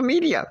social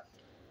media.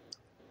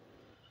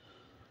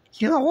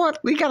 You know what?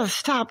 We got to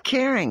stop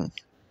caring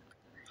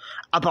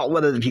about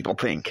what other people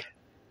think.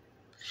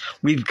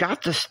 We've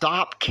got to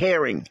stop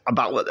caring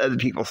about what other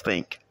people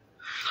think.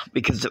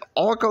 Because it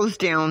all goes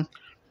down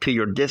to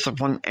your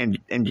discipline and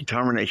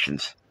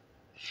determinations.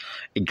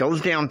 It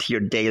goes down to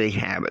your daily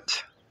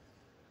habits.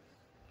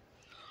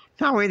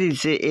 Now,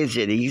 is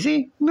it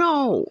easy?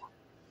 No.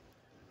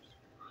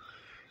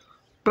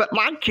 But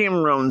like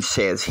Jim Rohn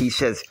says, he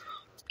says,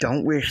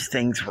 don't wish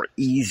things were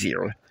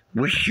easier.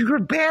 Wish you were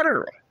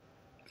better.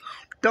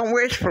 Don't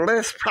wish for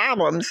less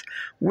problems.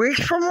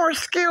 Wish for more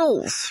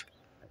skills.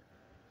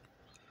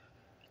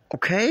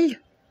 Okay?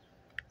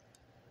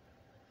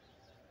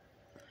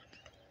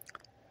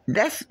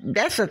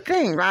 That's a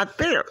thing right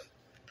there.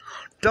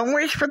 Don't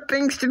wish for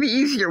things to be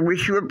easier.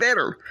 Wish you were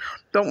better.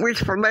 Don't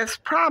wish for less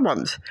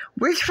problems.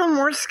 Wish for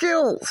more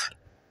skills.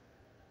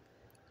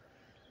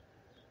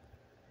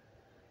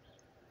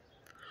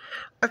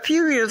 A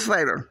few years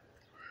later,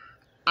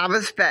 I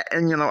was back,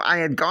 and I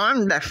had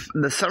gone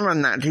the summer of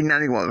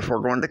 1991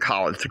 before going to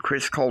college to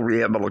Chris Cole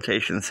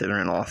Rehabilitation Center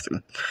in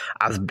Austin.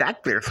 I was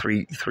back there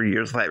three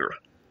years later,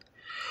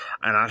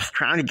 and I was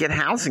trying to get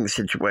housing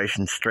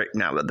situations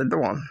straightened out at the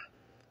dorm.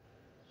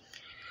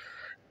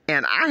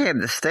 And I had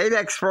the state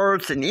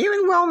experts and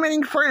even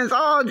well-meaning friends.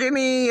 Oh,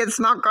 Jimmy, it's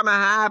not going to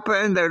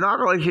happen. They're not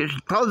going to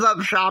close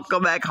up shop,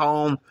 go back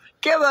home,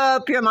 give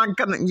up. You're not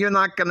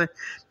gonna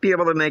be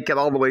able to make it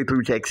all the way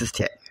through Texas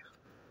Tech.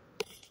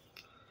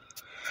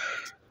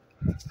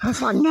 I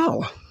was like,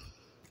 no.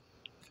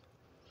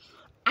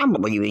 I'm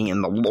believing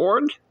in the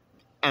Lord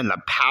and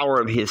the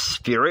power of His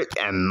Spirit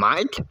and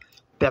might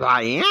that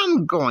I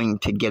am going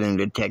to get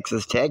into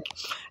Texas Tech,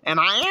 and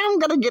I am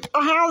going to get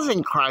the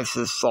housing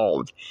crisis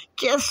solved.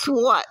 Guess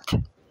what?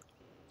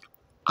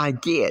 I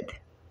did.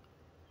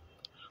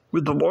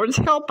 With the Lord's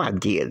help, I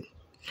did.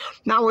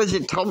 Now, is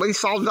it totally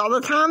solved all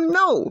the time?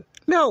 No.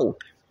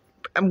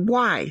 And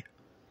why?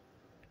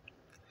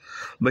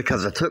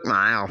 Because I took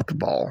my eye off the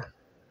ball.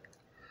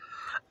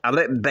 I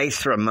let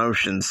baser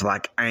emotions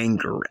like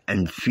anger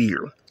and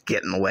fear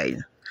get in the way.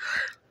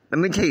 Let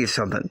me tell you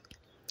something.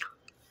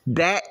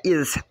 That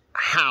is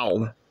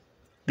how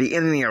the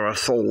enemy of our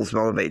souls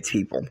motivates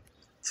people.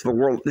 It's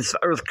the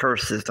earth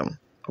curse system,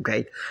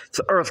 okay? It's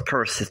the earth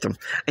curse system.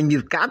 And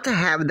you've got to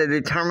have the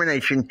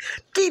determination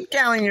deep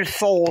down in your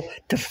soul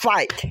to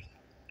fight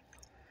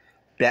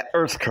that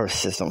earth curse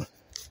system.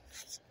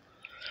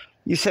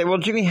 You say, well,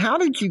 Jimmy, how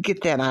did you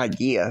get that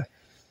idea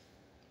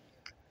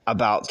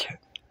about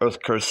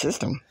earth curse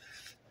system?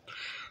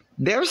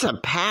 There's a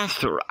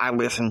pastor I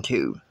listen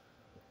to.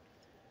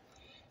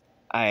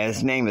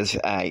 His name is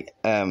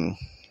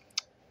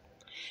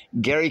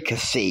Gary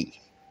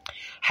Casey.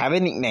 Have a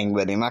nickname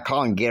with him. I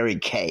call him Gary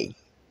K.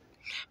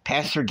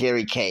 Pastor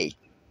Gary K.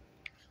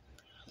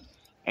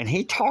 And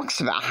he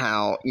talks about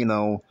how,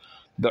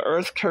 the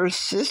earth curse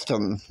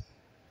system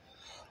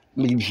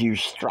leaves you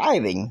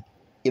striving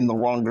in the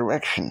wrong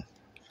direction.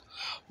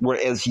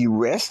 Whereas you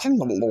rest in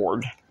the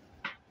Lord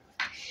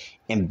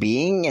and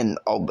being in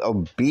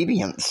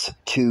obedience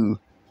to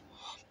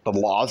the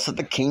laws of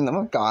the kingdom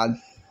of God.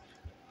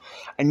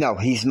 And no,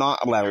 he's not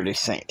a Latter-day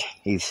Saint.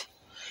 He's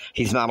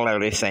not a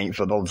Latter-day Saint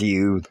for those of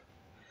you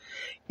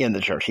in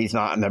the church. He's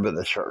not a member of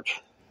the church.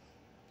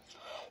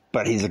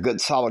 But he's a good,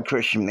 solid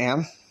Christian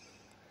man.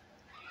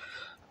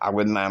 I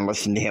wouldn't mind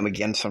listening to him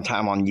again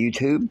sometime on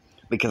YouTube,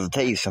 because I'll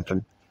tell you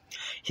something.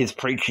 His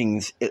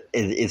preaching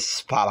is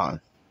spot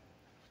on.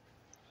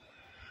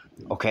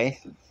 Okay?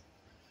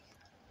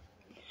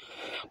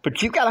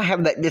 But you got to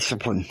have that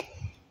discipline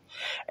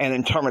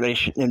and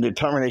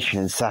determination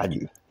inside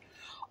you.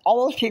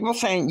 All those people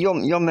saying,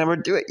 you'll never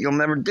do it. You'll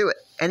never do it.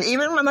 And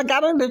even when I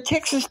got into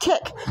Texas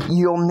Tech,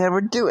 you'll never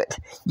do it.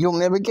 You'll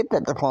never get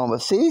that diploma.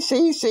 See?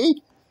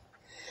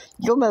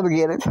 You'll never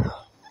get it.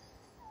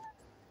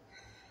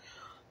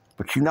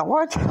 But you know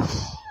what?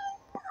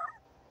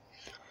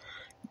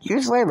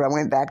 Years later, I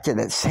went back to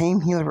that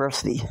same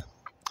university,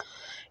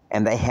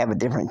 and they have a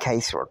different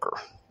caseworker.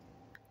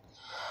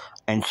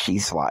 And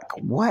she's like,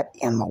 what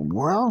in the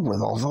world were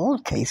those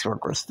old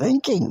caseworkers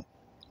thinking?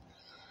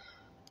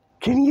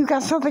 Jimmy, you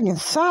got something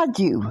inside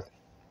you.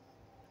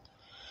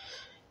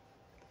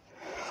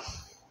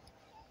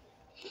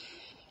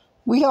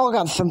 We all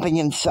got something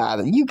inside.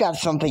 You got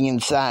something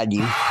inside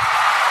you.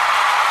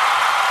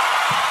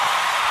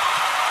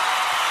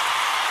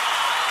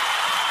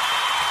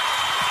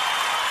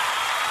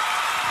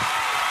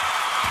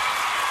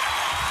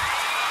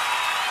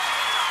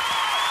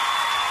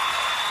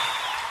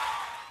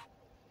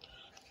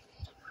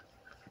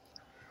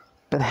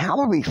 But how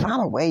do we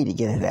find a way to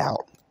get it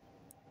out?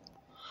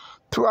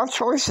 Through our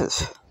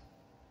choices.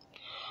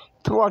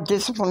 Through our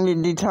discipline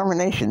and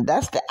determination.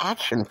 That's the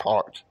action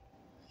part.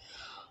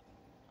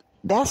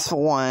 That's the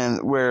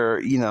one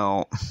where,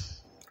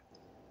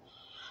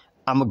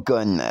 I'm a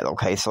gun nut,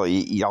 okay? So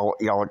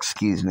y'all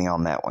excuse me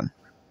on that one.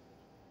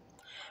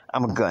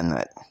 I'm a gun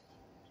nut.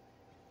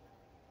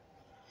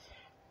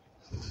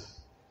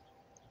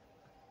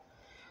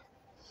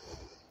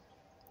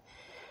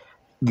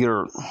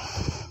 You're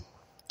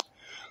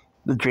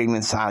the dream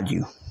inside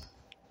you.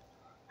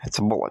 It's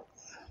a bullet.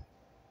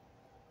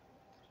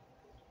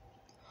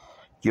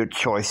 Your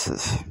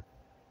choices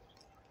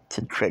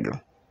to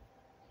trigger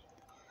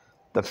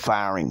the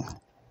firing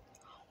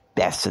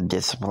That's the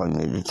discipline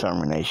and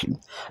determination.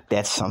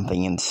 That's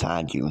something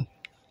inside you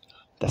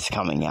that's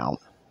coming out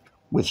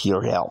with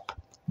your help,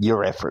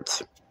 your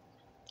efforts,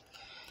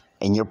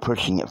 and you're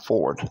pushing it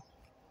forward.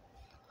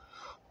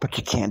 But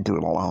you can't do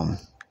it alone.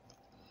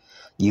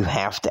 You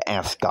have to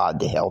ask God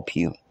to help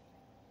you.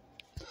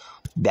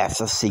 That's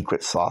a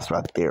secret sauce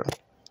right there.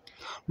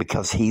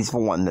 Because He's the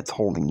one that's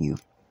holding you.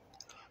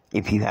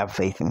 If you have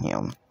faith in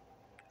Him.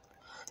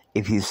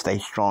 If you stay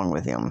strong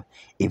with Him.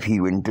 If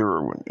you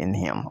endure in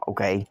Him,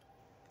 okay?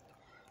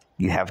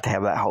 You have to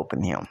have that hope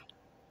in Him.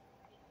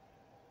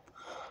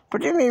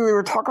 But Jimmy, we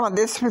were talking about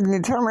discipline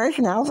and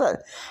determination. How's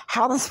that?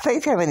 How does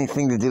faith have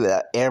anything to do with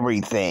that?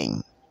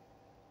 Everything.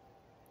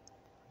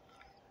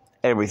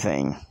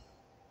 Everything.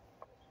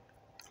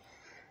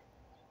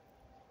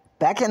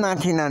 Back in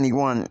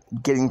 1991,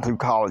 getting through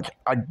college,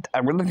 I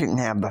really didn't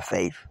have the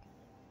faith.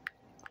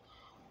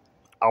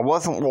 I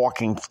wasn't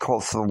walking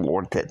close to the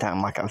Lord at that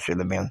time like I should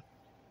have been.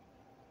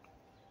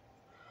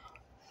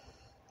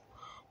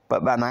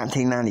 But by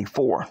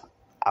 1994,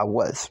 I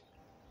was.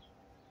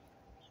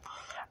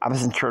 I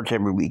was in church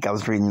every week. I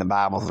was reading the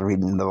Bibles,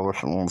 reading the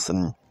devotionals,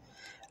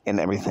 and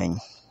everything.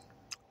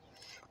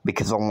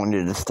 Because I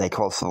wanted to stay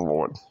close to the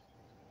Lord.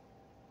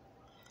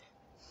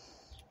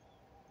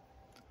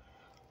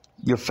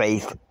 Your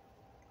faith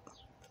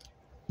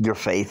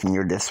and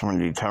your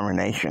discipline and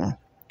determination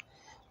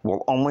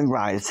will only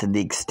rise to the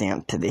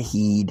extent, to the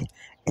heed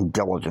and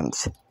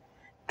diligence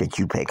that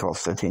you pay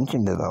close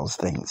attention to those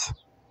things.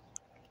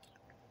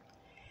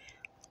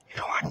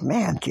 You're like,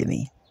 man,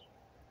 Jimmy,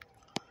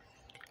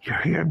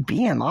 you're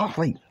being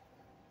awfully,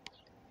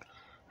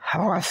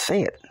 how do I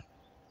say it?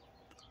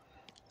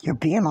 You're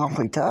being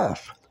awfully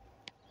tough.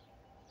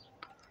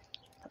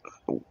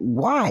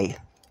 Why?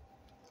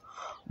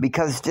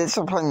 Because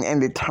discipline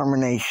and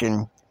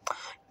determination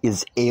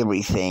is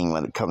everything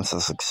when it comes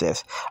to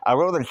success. I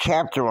wrote a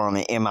chapter on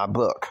it in my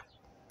book,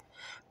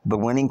 The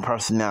Winning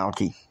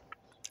Personality.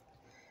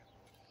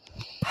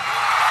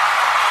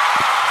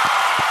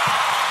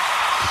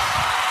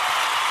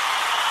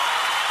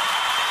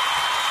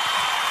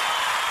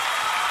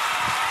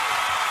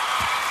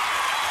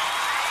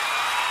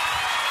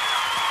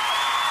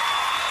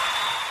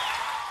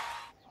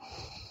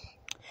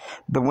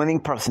 The Winning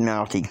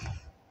Personality.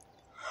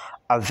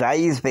 A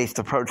values-based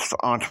approach to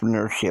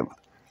entrepreneurship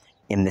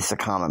in this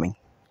economy.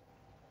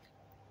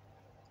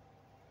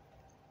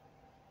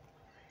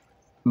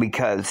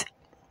 Because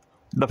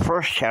the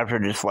first chapter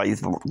just lays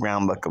the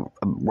groundwork of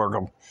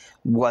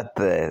what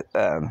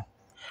the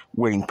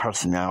winning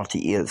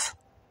personality is.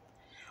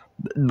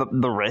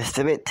 The rest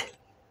of it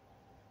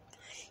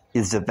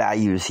is the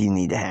values you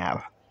need to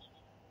have.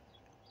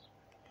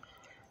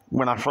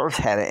 When I first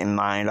had it in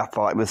mind, I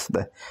thought it was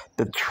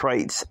the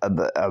traits of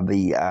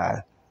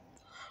the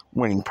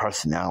winning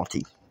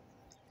personality.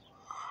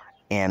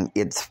 And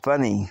it's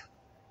funny,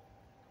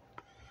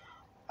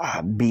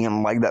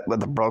 being legged up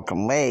with a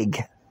broken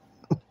leg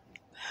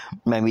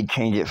made me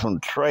change it from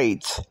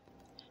traits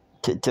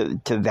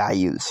to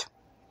values.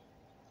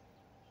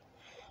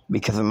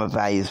 Because I'm a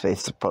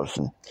values-based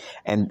person.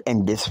 And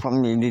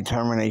discipline and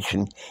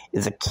determination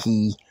is a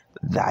key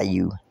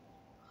value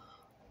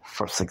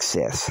for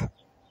success.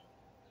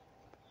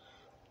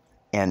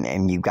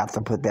 And you've got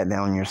to put that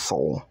down in your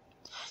soul.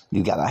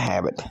 You got to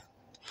have it.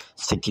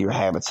 Stick to your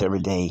habits every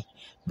day.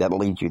 That'll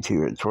lead you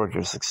towards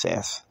your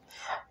success.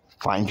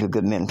 Find you a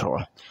good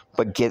mentor.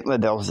 But get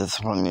with those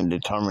discipline and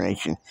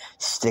determination.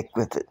 Stick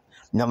with it.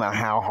 No matter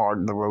how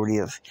hard the road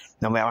is.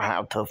 No matter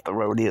how tough the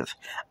road is.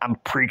 I'm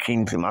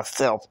preaching to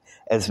myself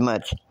as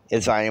much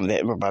as I am to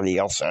everybody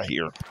else out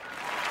here.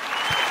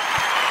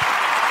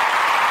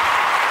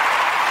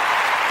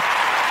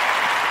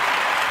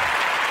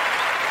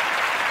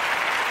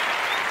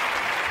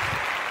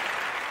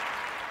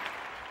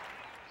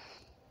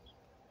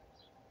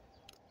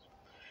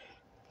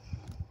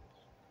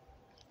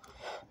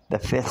 The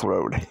fifth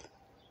road.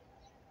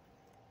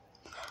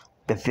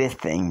 The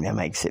fifth thing that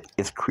makes it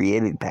is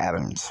created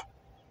patterns.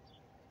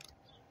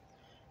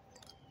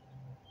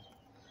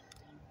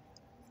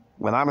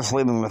 When I was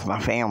living with my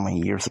family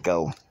years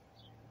ago,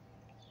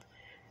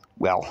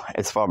 well,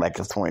 as far back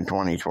as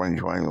 2020,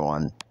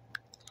 2021,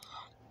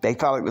 they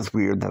thought it was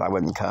weird that I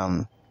wouldn't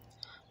come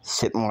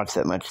sit and watch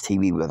that much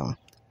TV with them.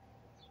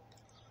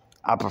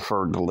 I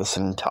preferred to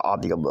listen to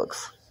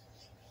audiobooks.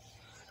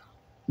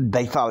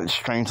 They thought it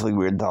strangely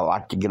weird that I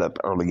like to get up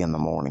early in the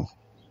morning.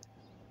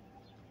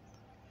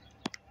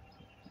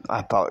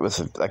 I thought it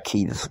was a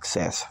key to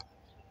success.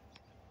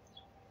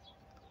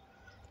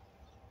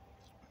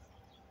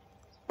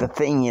 The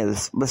thing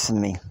is, listen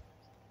to me,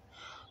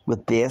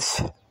 with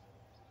this,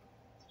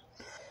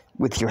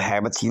 with your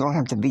habits, you don't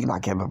have to be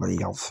like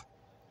everybody else.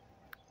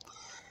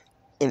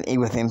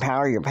 With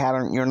Empower Your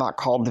Pattern, you're not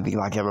called to be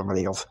like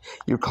everybody else.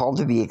 You're called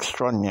to be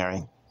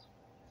extraordinary.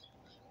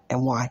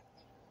 And why?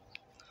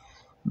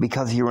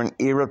 Because you're an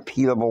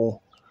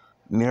irrepeatable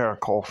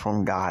miracle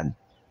from God.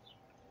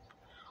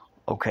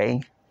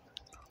 Okay?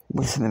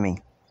 Listen to me.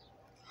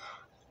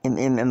 In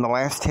the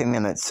last 10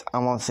 minutes, I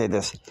want to say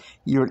this.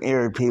 You're an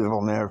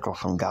irrepeatable miracle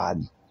from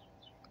God.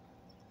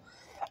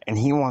 And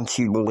He wants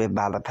you to live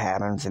by the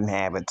patterns and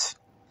habits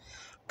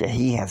that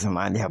He has in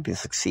mind to help you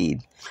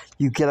succeed.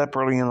 You get up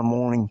early in the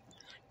morning,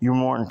 you're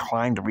more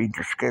inclined to read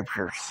your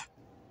scriptures.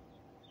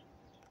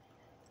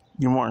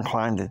 You're more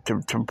inclined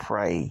to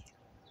pray.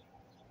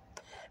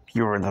 If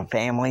you're in a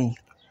family,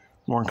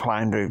 more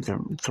inclined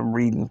to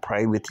read and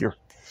pray with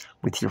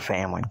your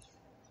family.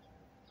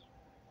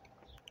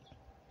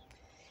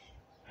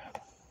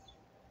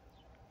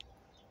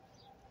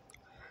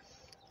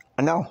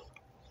 I know,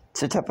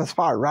 it's the toughest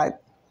part, right?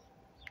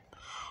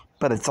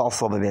 But it's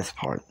also the best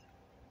part.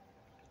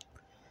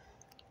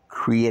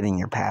 Creating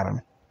your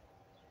pattern.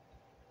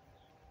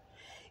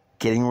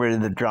 Getting rid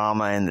of the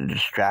drama and the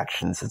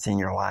distractions that's in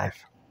your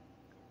life.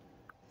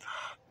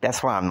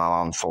 That's why I'm not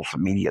on social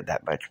media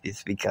that much.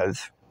 It's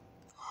because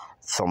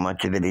so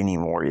much of it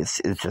anymore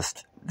is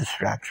just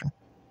distraction.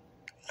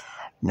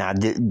 Now,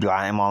 do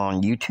I am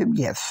on YouTube?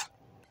 Yes.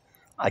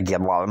 I get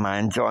a lot of my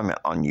enjoyment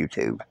on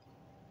YouTube.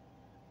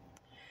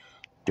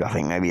 Do I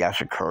think maybe I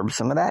should curb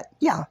some of that?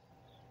 Yeah.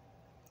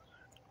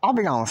 I'll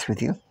be honest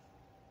with you.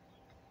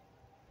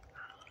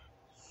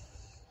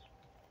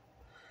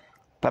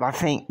 But I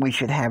think we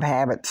should have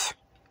habits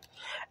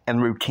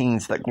and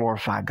routines that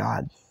glorify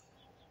God.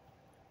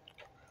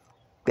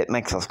 That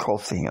makes us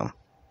close to Him.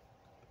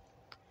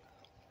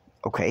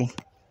 Okay?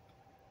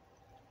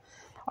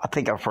 I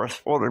think our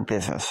first order of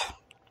business,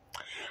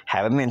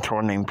 have a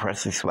mentor named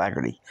Presley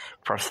Swaggerty.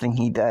 First thing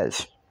he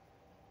does,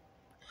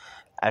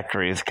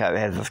 after he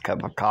has his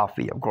cup of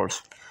coffee, of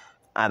course,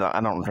 I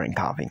don't drink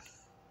coffee.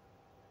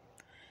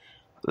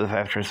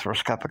 After his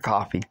first cup of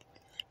coffee,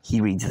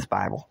 he reads his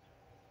Bible.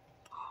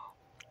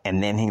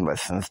 And then he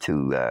listens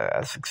to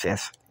a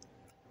success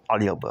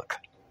audiobook.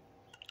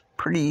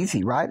 Pretty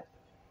easy, right?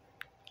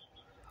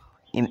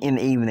 In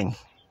the evening,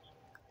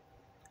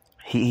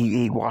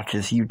 he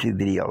watches YouTube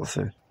videos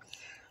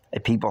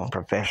of people in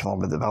professional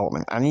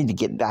development. I need to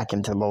get back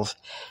into those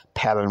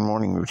pattern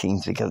morning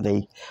routines because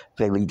they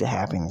lead to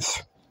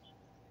happiness.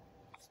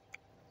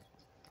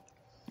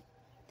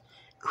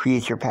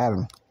 Create your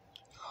pattern.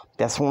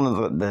 That's one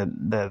of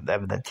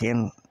the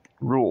 10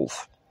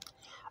 rules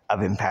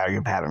of Empower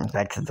Your Pattern.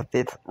 That's the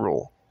 5th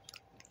rule.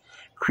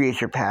 Create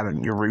your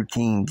pattern, your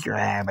routines, your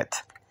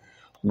habits.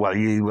 What are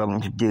you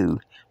willing to do?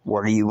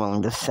 What are you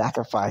willing to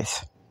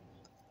sacrifice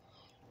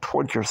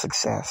towards your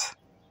success?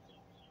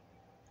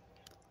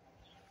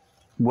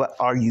 What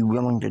are you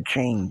willing to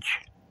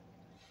change?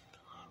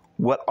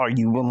 What are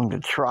you willing to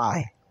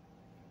try?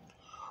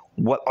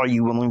 What are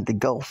you willing to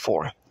go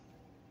for?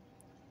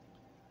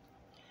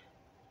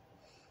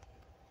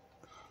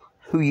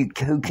 Who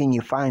can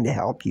you find to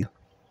help you?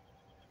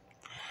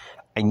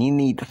 And you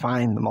need to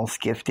find the most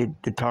gifted,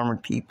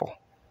 determined people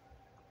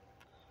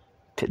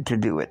to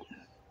do it.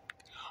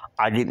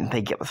 I didn't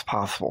think it was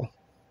possible,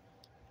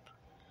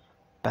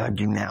 but I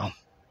do now.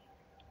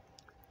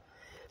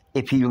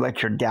 If you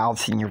let your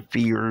doubts and your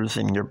fears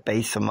and your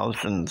base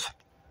emotions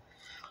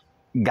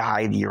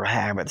guide your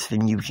habits,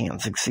 then you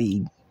can't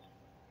succeed.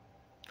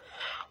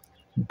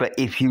 But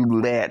if you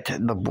let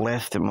the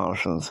blessed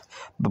emotions,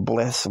 the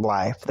blessed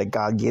life that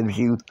God gives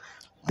you,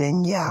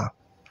 then yeah,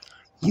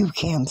 you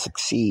can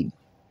succeed.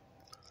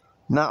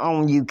 Not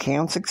only you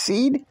can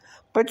succeed,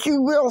 but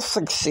you will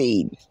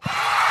succeed.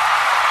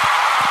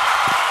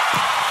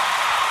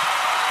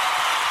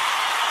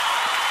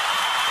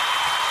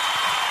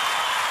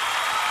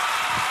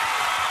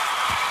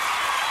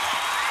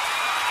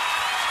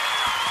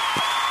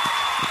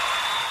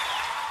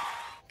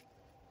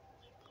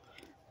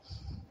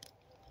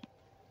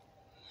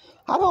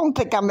 I don't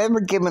think I'm ever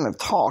given a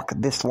talk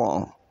this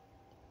long.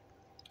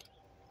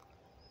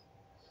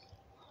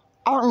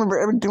 I don't remember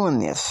ever doing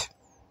this.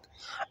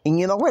 And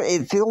you know what?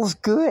 It feels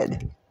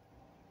good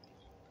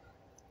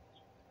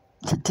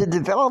to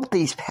develop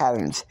these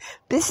patterns.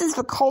 This is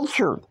the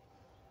culture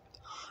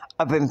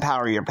of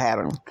Empower Your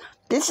Pattern.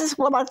 This is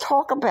what I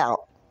talk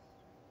about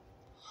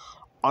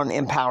on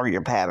Empower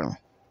Your Pattern.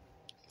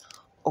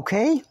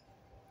 Okay?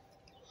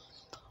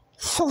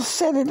 So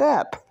set it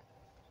up.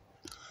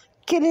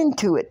 Get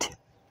into it.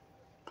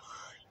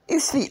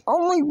 It's the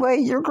only way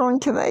you're going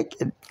to make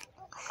it.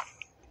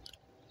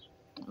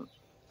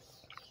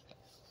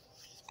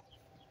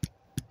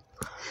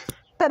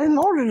 But in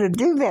order to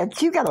do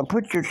that, you got to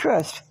put your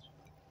trust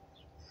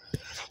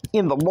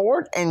in the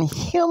Lord and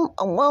Him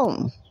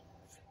alone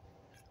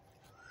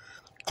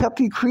to help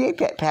you create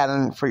that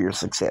pattern for your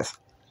success.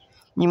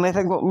 You may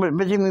think, well,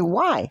 but Jimmy,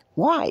 why?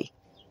 Why?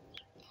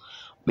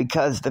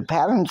 Because the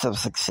patterns of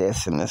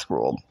success in this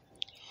world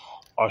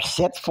are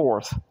set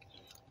forth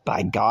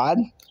by God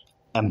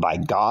and by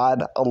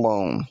God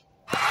alone.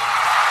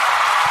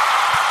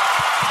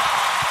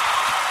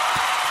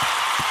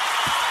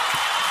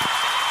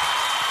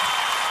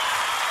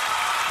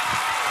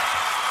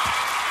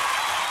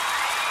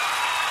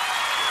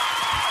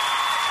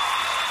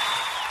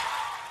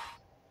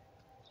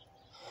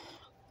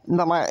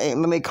 Now, let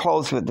me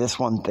close with this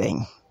one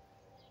thing.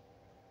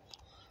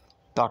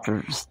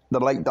 the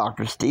late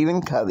Dr.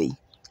 Stephen Covey,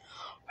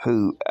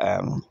 who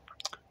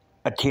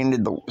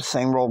attended the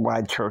same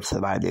worldwide church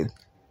that I do,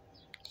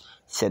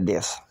 said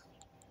this: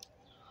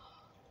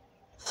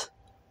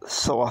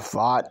 sow a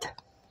thought,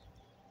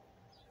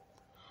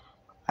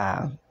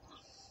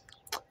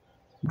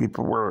 reap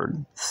a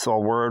word. Sow a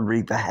word,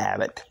 reap a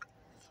habit.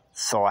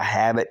 Sow a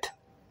habit,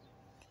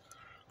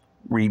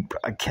 reap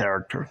a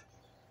character.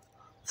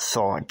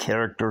 Sow a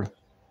character,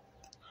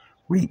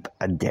 reap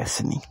a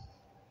destiny.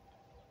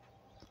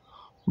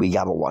 We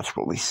got to watch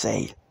what we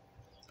say.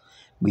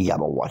 We got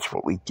to watch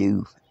what we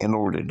do in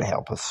order to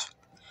help us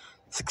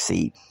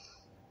succeed.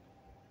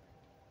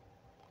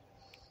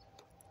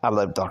 I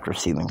love Dr.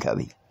 Stephen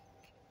Covey.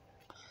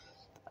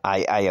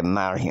 I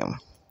admire him.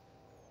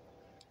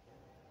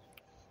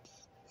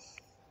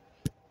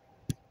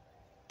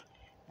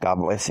 God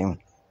bless him.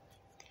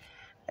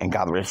 And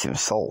God rest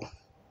his soul.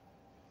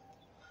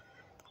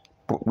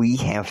 But we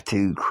have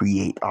to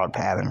create our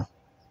pattern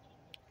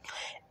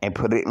and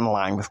put it in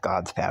line with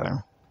God's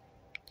pattern.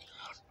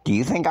 Do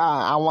you think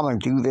I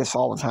want to do this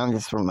all the time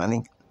just for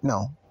money?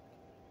 No.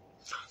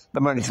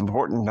 The money's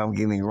important, don't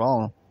get me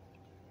wrong.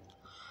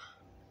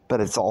 But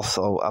it's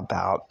also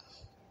about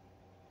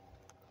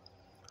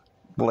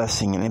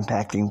blessing and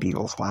impacting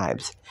people's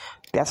lives.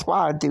 That's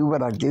why I do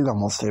what I do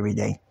almost every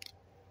day.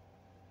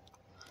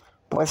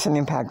 Bless and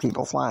impact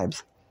people's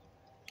lives.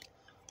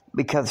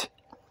 Because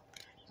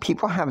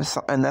people have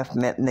enough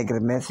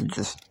negative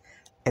messages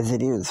as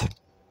it is.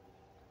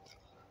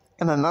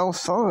 And I know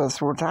some of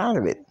us, we're tired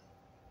of it.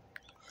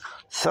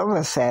 Some of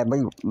us,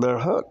 sadly, they're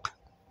hooked.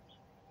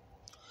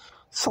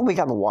 So we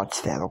got to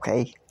watch that,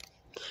 okay?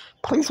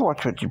 Please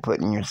watch what you put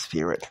in your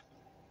spirit.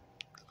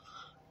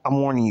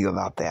 I'm warning you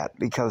about that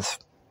because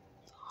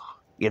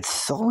it's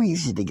so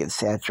easy to get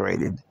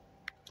saturated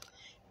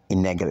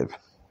in negative.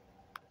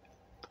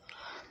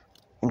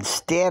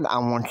 Instead, I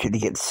want you to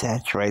get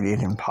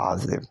saturated in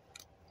positive.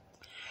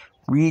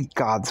 Read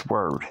God's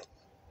Word.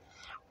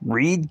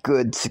 Read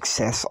good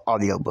success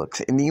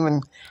audiobooks. And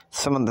even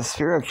some of the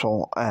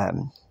spiritual,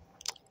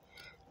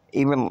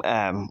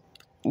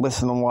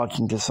 listen and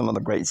watching to some of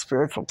the great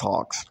spiritual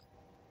talks.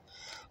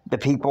 The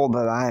people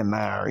that I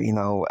admire,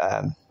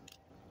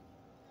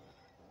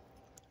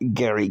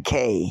 Gary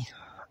Kay,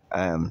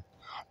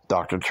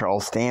 Dr.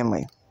 Charles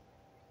Stanley,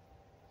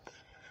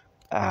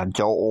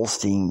 Joel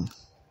Osteen,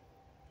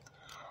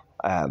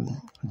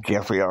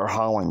 Jeffrey R.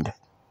 Holland,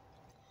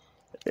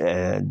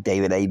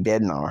 David A.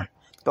 Bednar.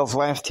 Those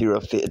last two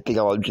are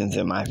theologians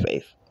in my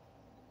faith.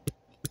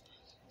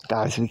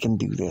 Guys, we can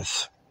do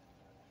this.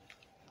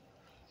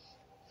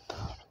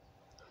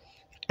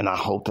 And I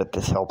hope that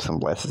this helps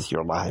and blesses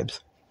your lives.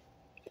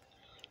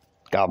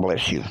 God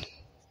bless you.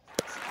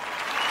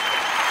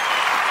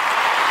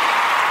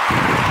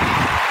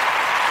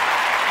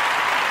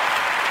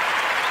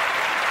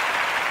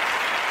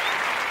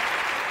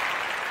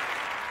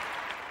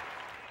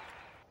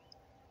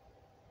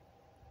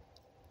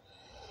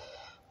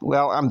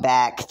 Well, I'm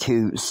back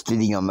to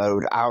studio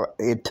mode.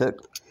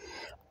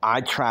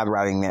 I tried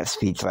writing that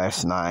speech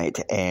last night,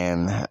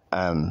 and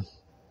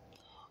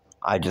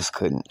I just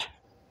couldn't.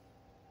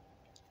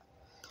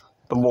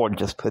 The Lord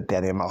just put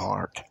that in my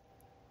heart.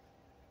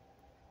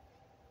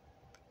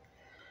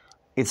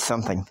 It's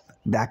something.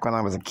 Back when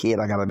I was a kid,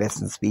 I got a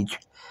Best in Speech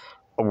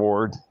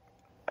award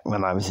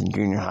when I was in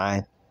junior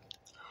high.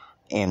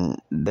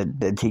 And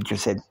the teacher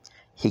said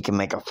he can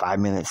make a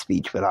 5-minute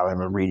speech without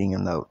ever reading a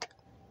note.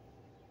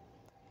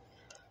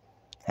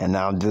 And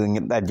now I'm doing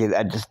it.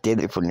 I just did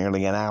it for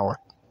nearly an hour.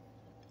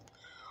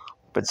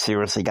 But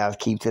seriously, guys,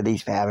 keep to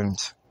these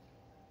patterns.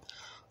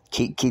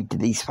 Keep to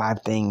these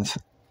 5 things.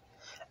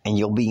 And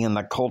you'll be in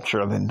the culture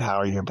of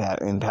empowering your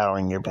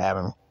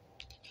pattern.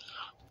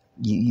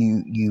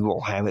 You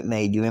will have it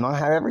made. You may not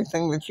have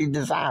everything that you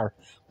desire,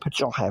 but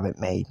you'll have it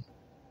made.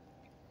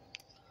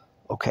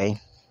 Okay?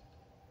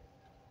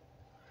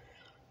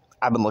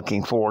 I've been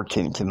looking forward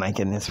to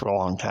making this for a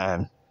long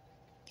time.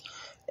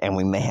 And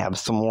we may have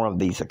some more of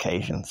these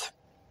occasions.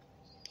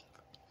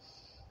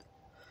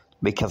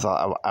 Because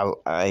I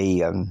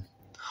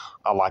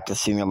like to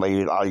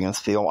simulate an audience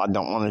feel. I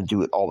don't want to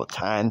do it all the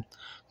time.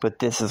 But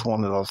this is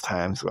one of those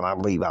times when I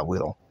believe I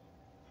will.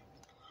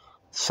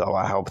 So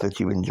I hope that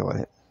you enjoy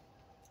it.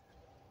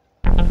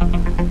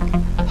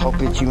 Hope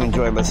that you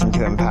enjoy listening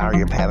to Empower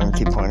Your Pattern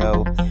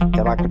 2.0. If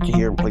you like what you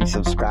hear, please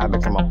subscribe,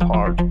 become a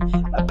part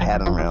of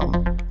Pattern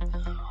Realm.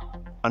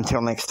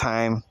 Until next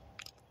time,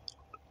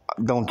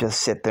 don't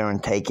just sit there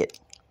and take it.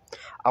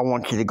 I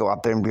want you to go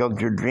out there and build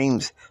your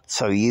dreams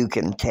so you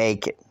can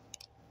take it.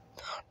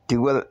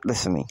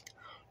 Listen to me.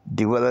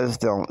 Do what others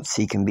don't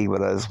so you can be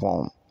what others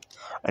won't.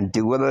 And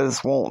do what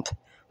others won't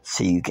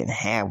so you can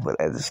have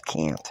what others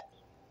can't.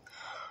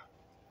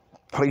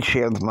 Please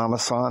share with Mama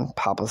Son,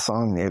 Papa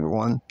Son, and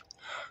everyone.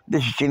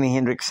 This is Jimi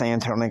Hendrix saying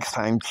until next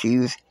time,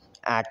 choose,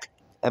 act,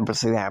 and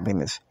pursue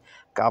happiness.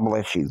 God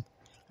bless you.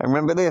 And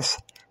remember this,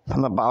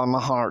 from the bottom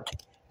of my heart,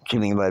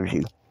 Jimmy loves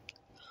you.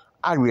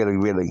 I really,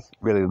 really,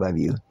 really love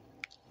you.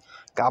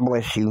 God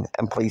bless you,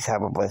 and please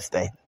have a blessed day.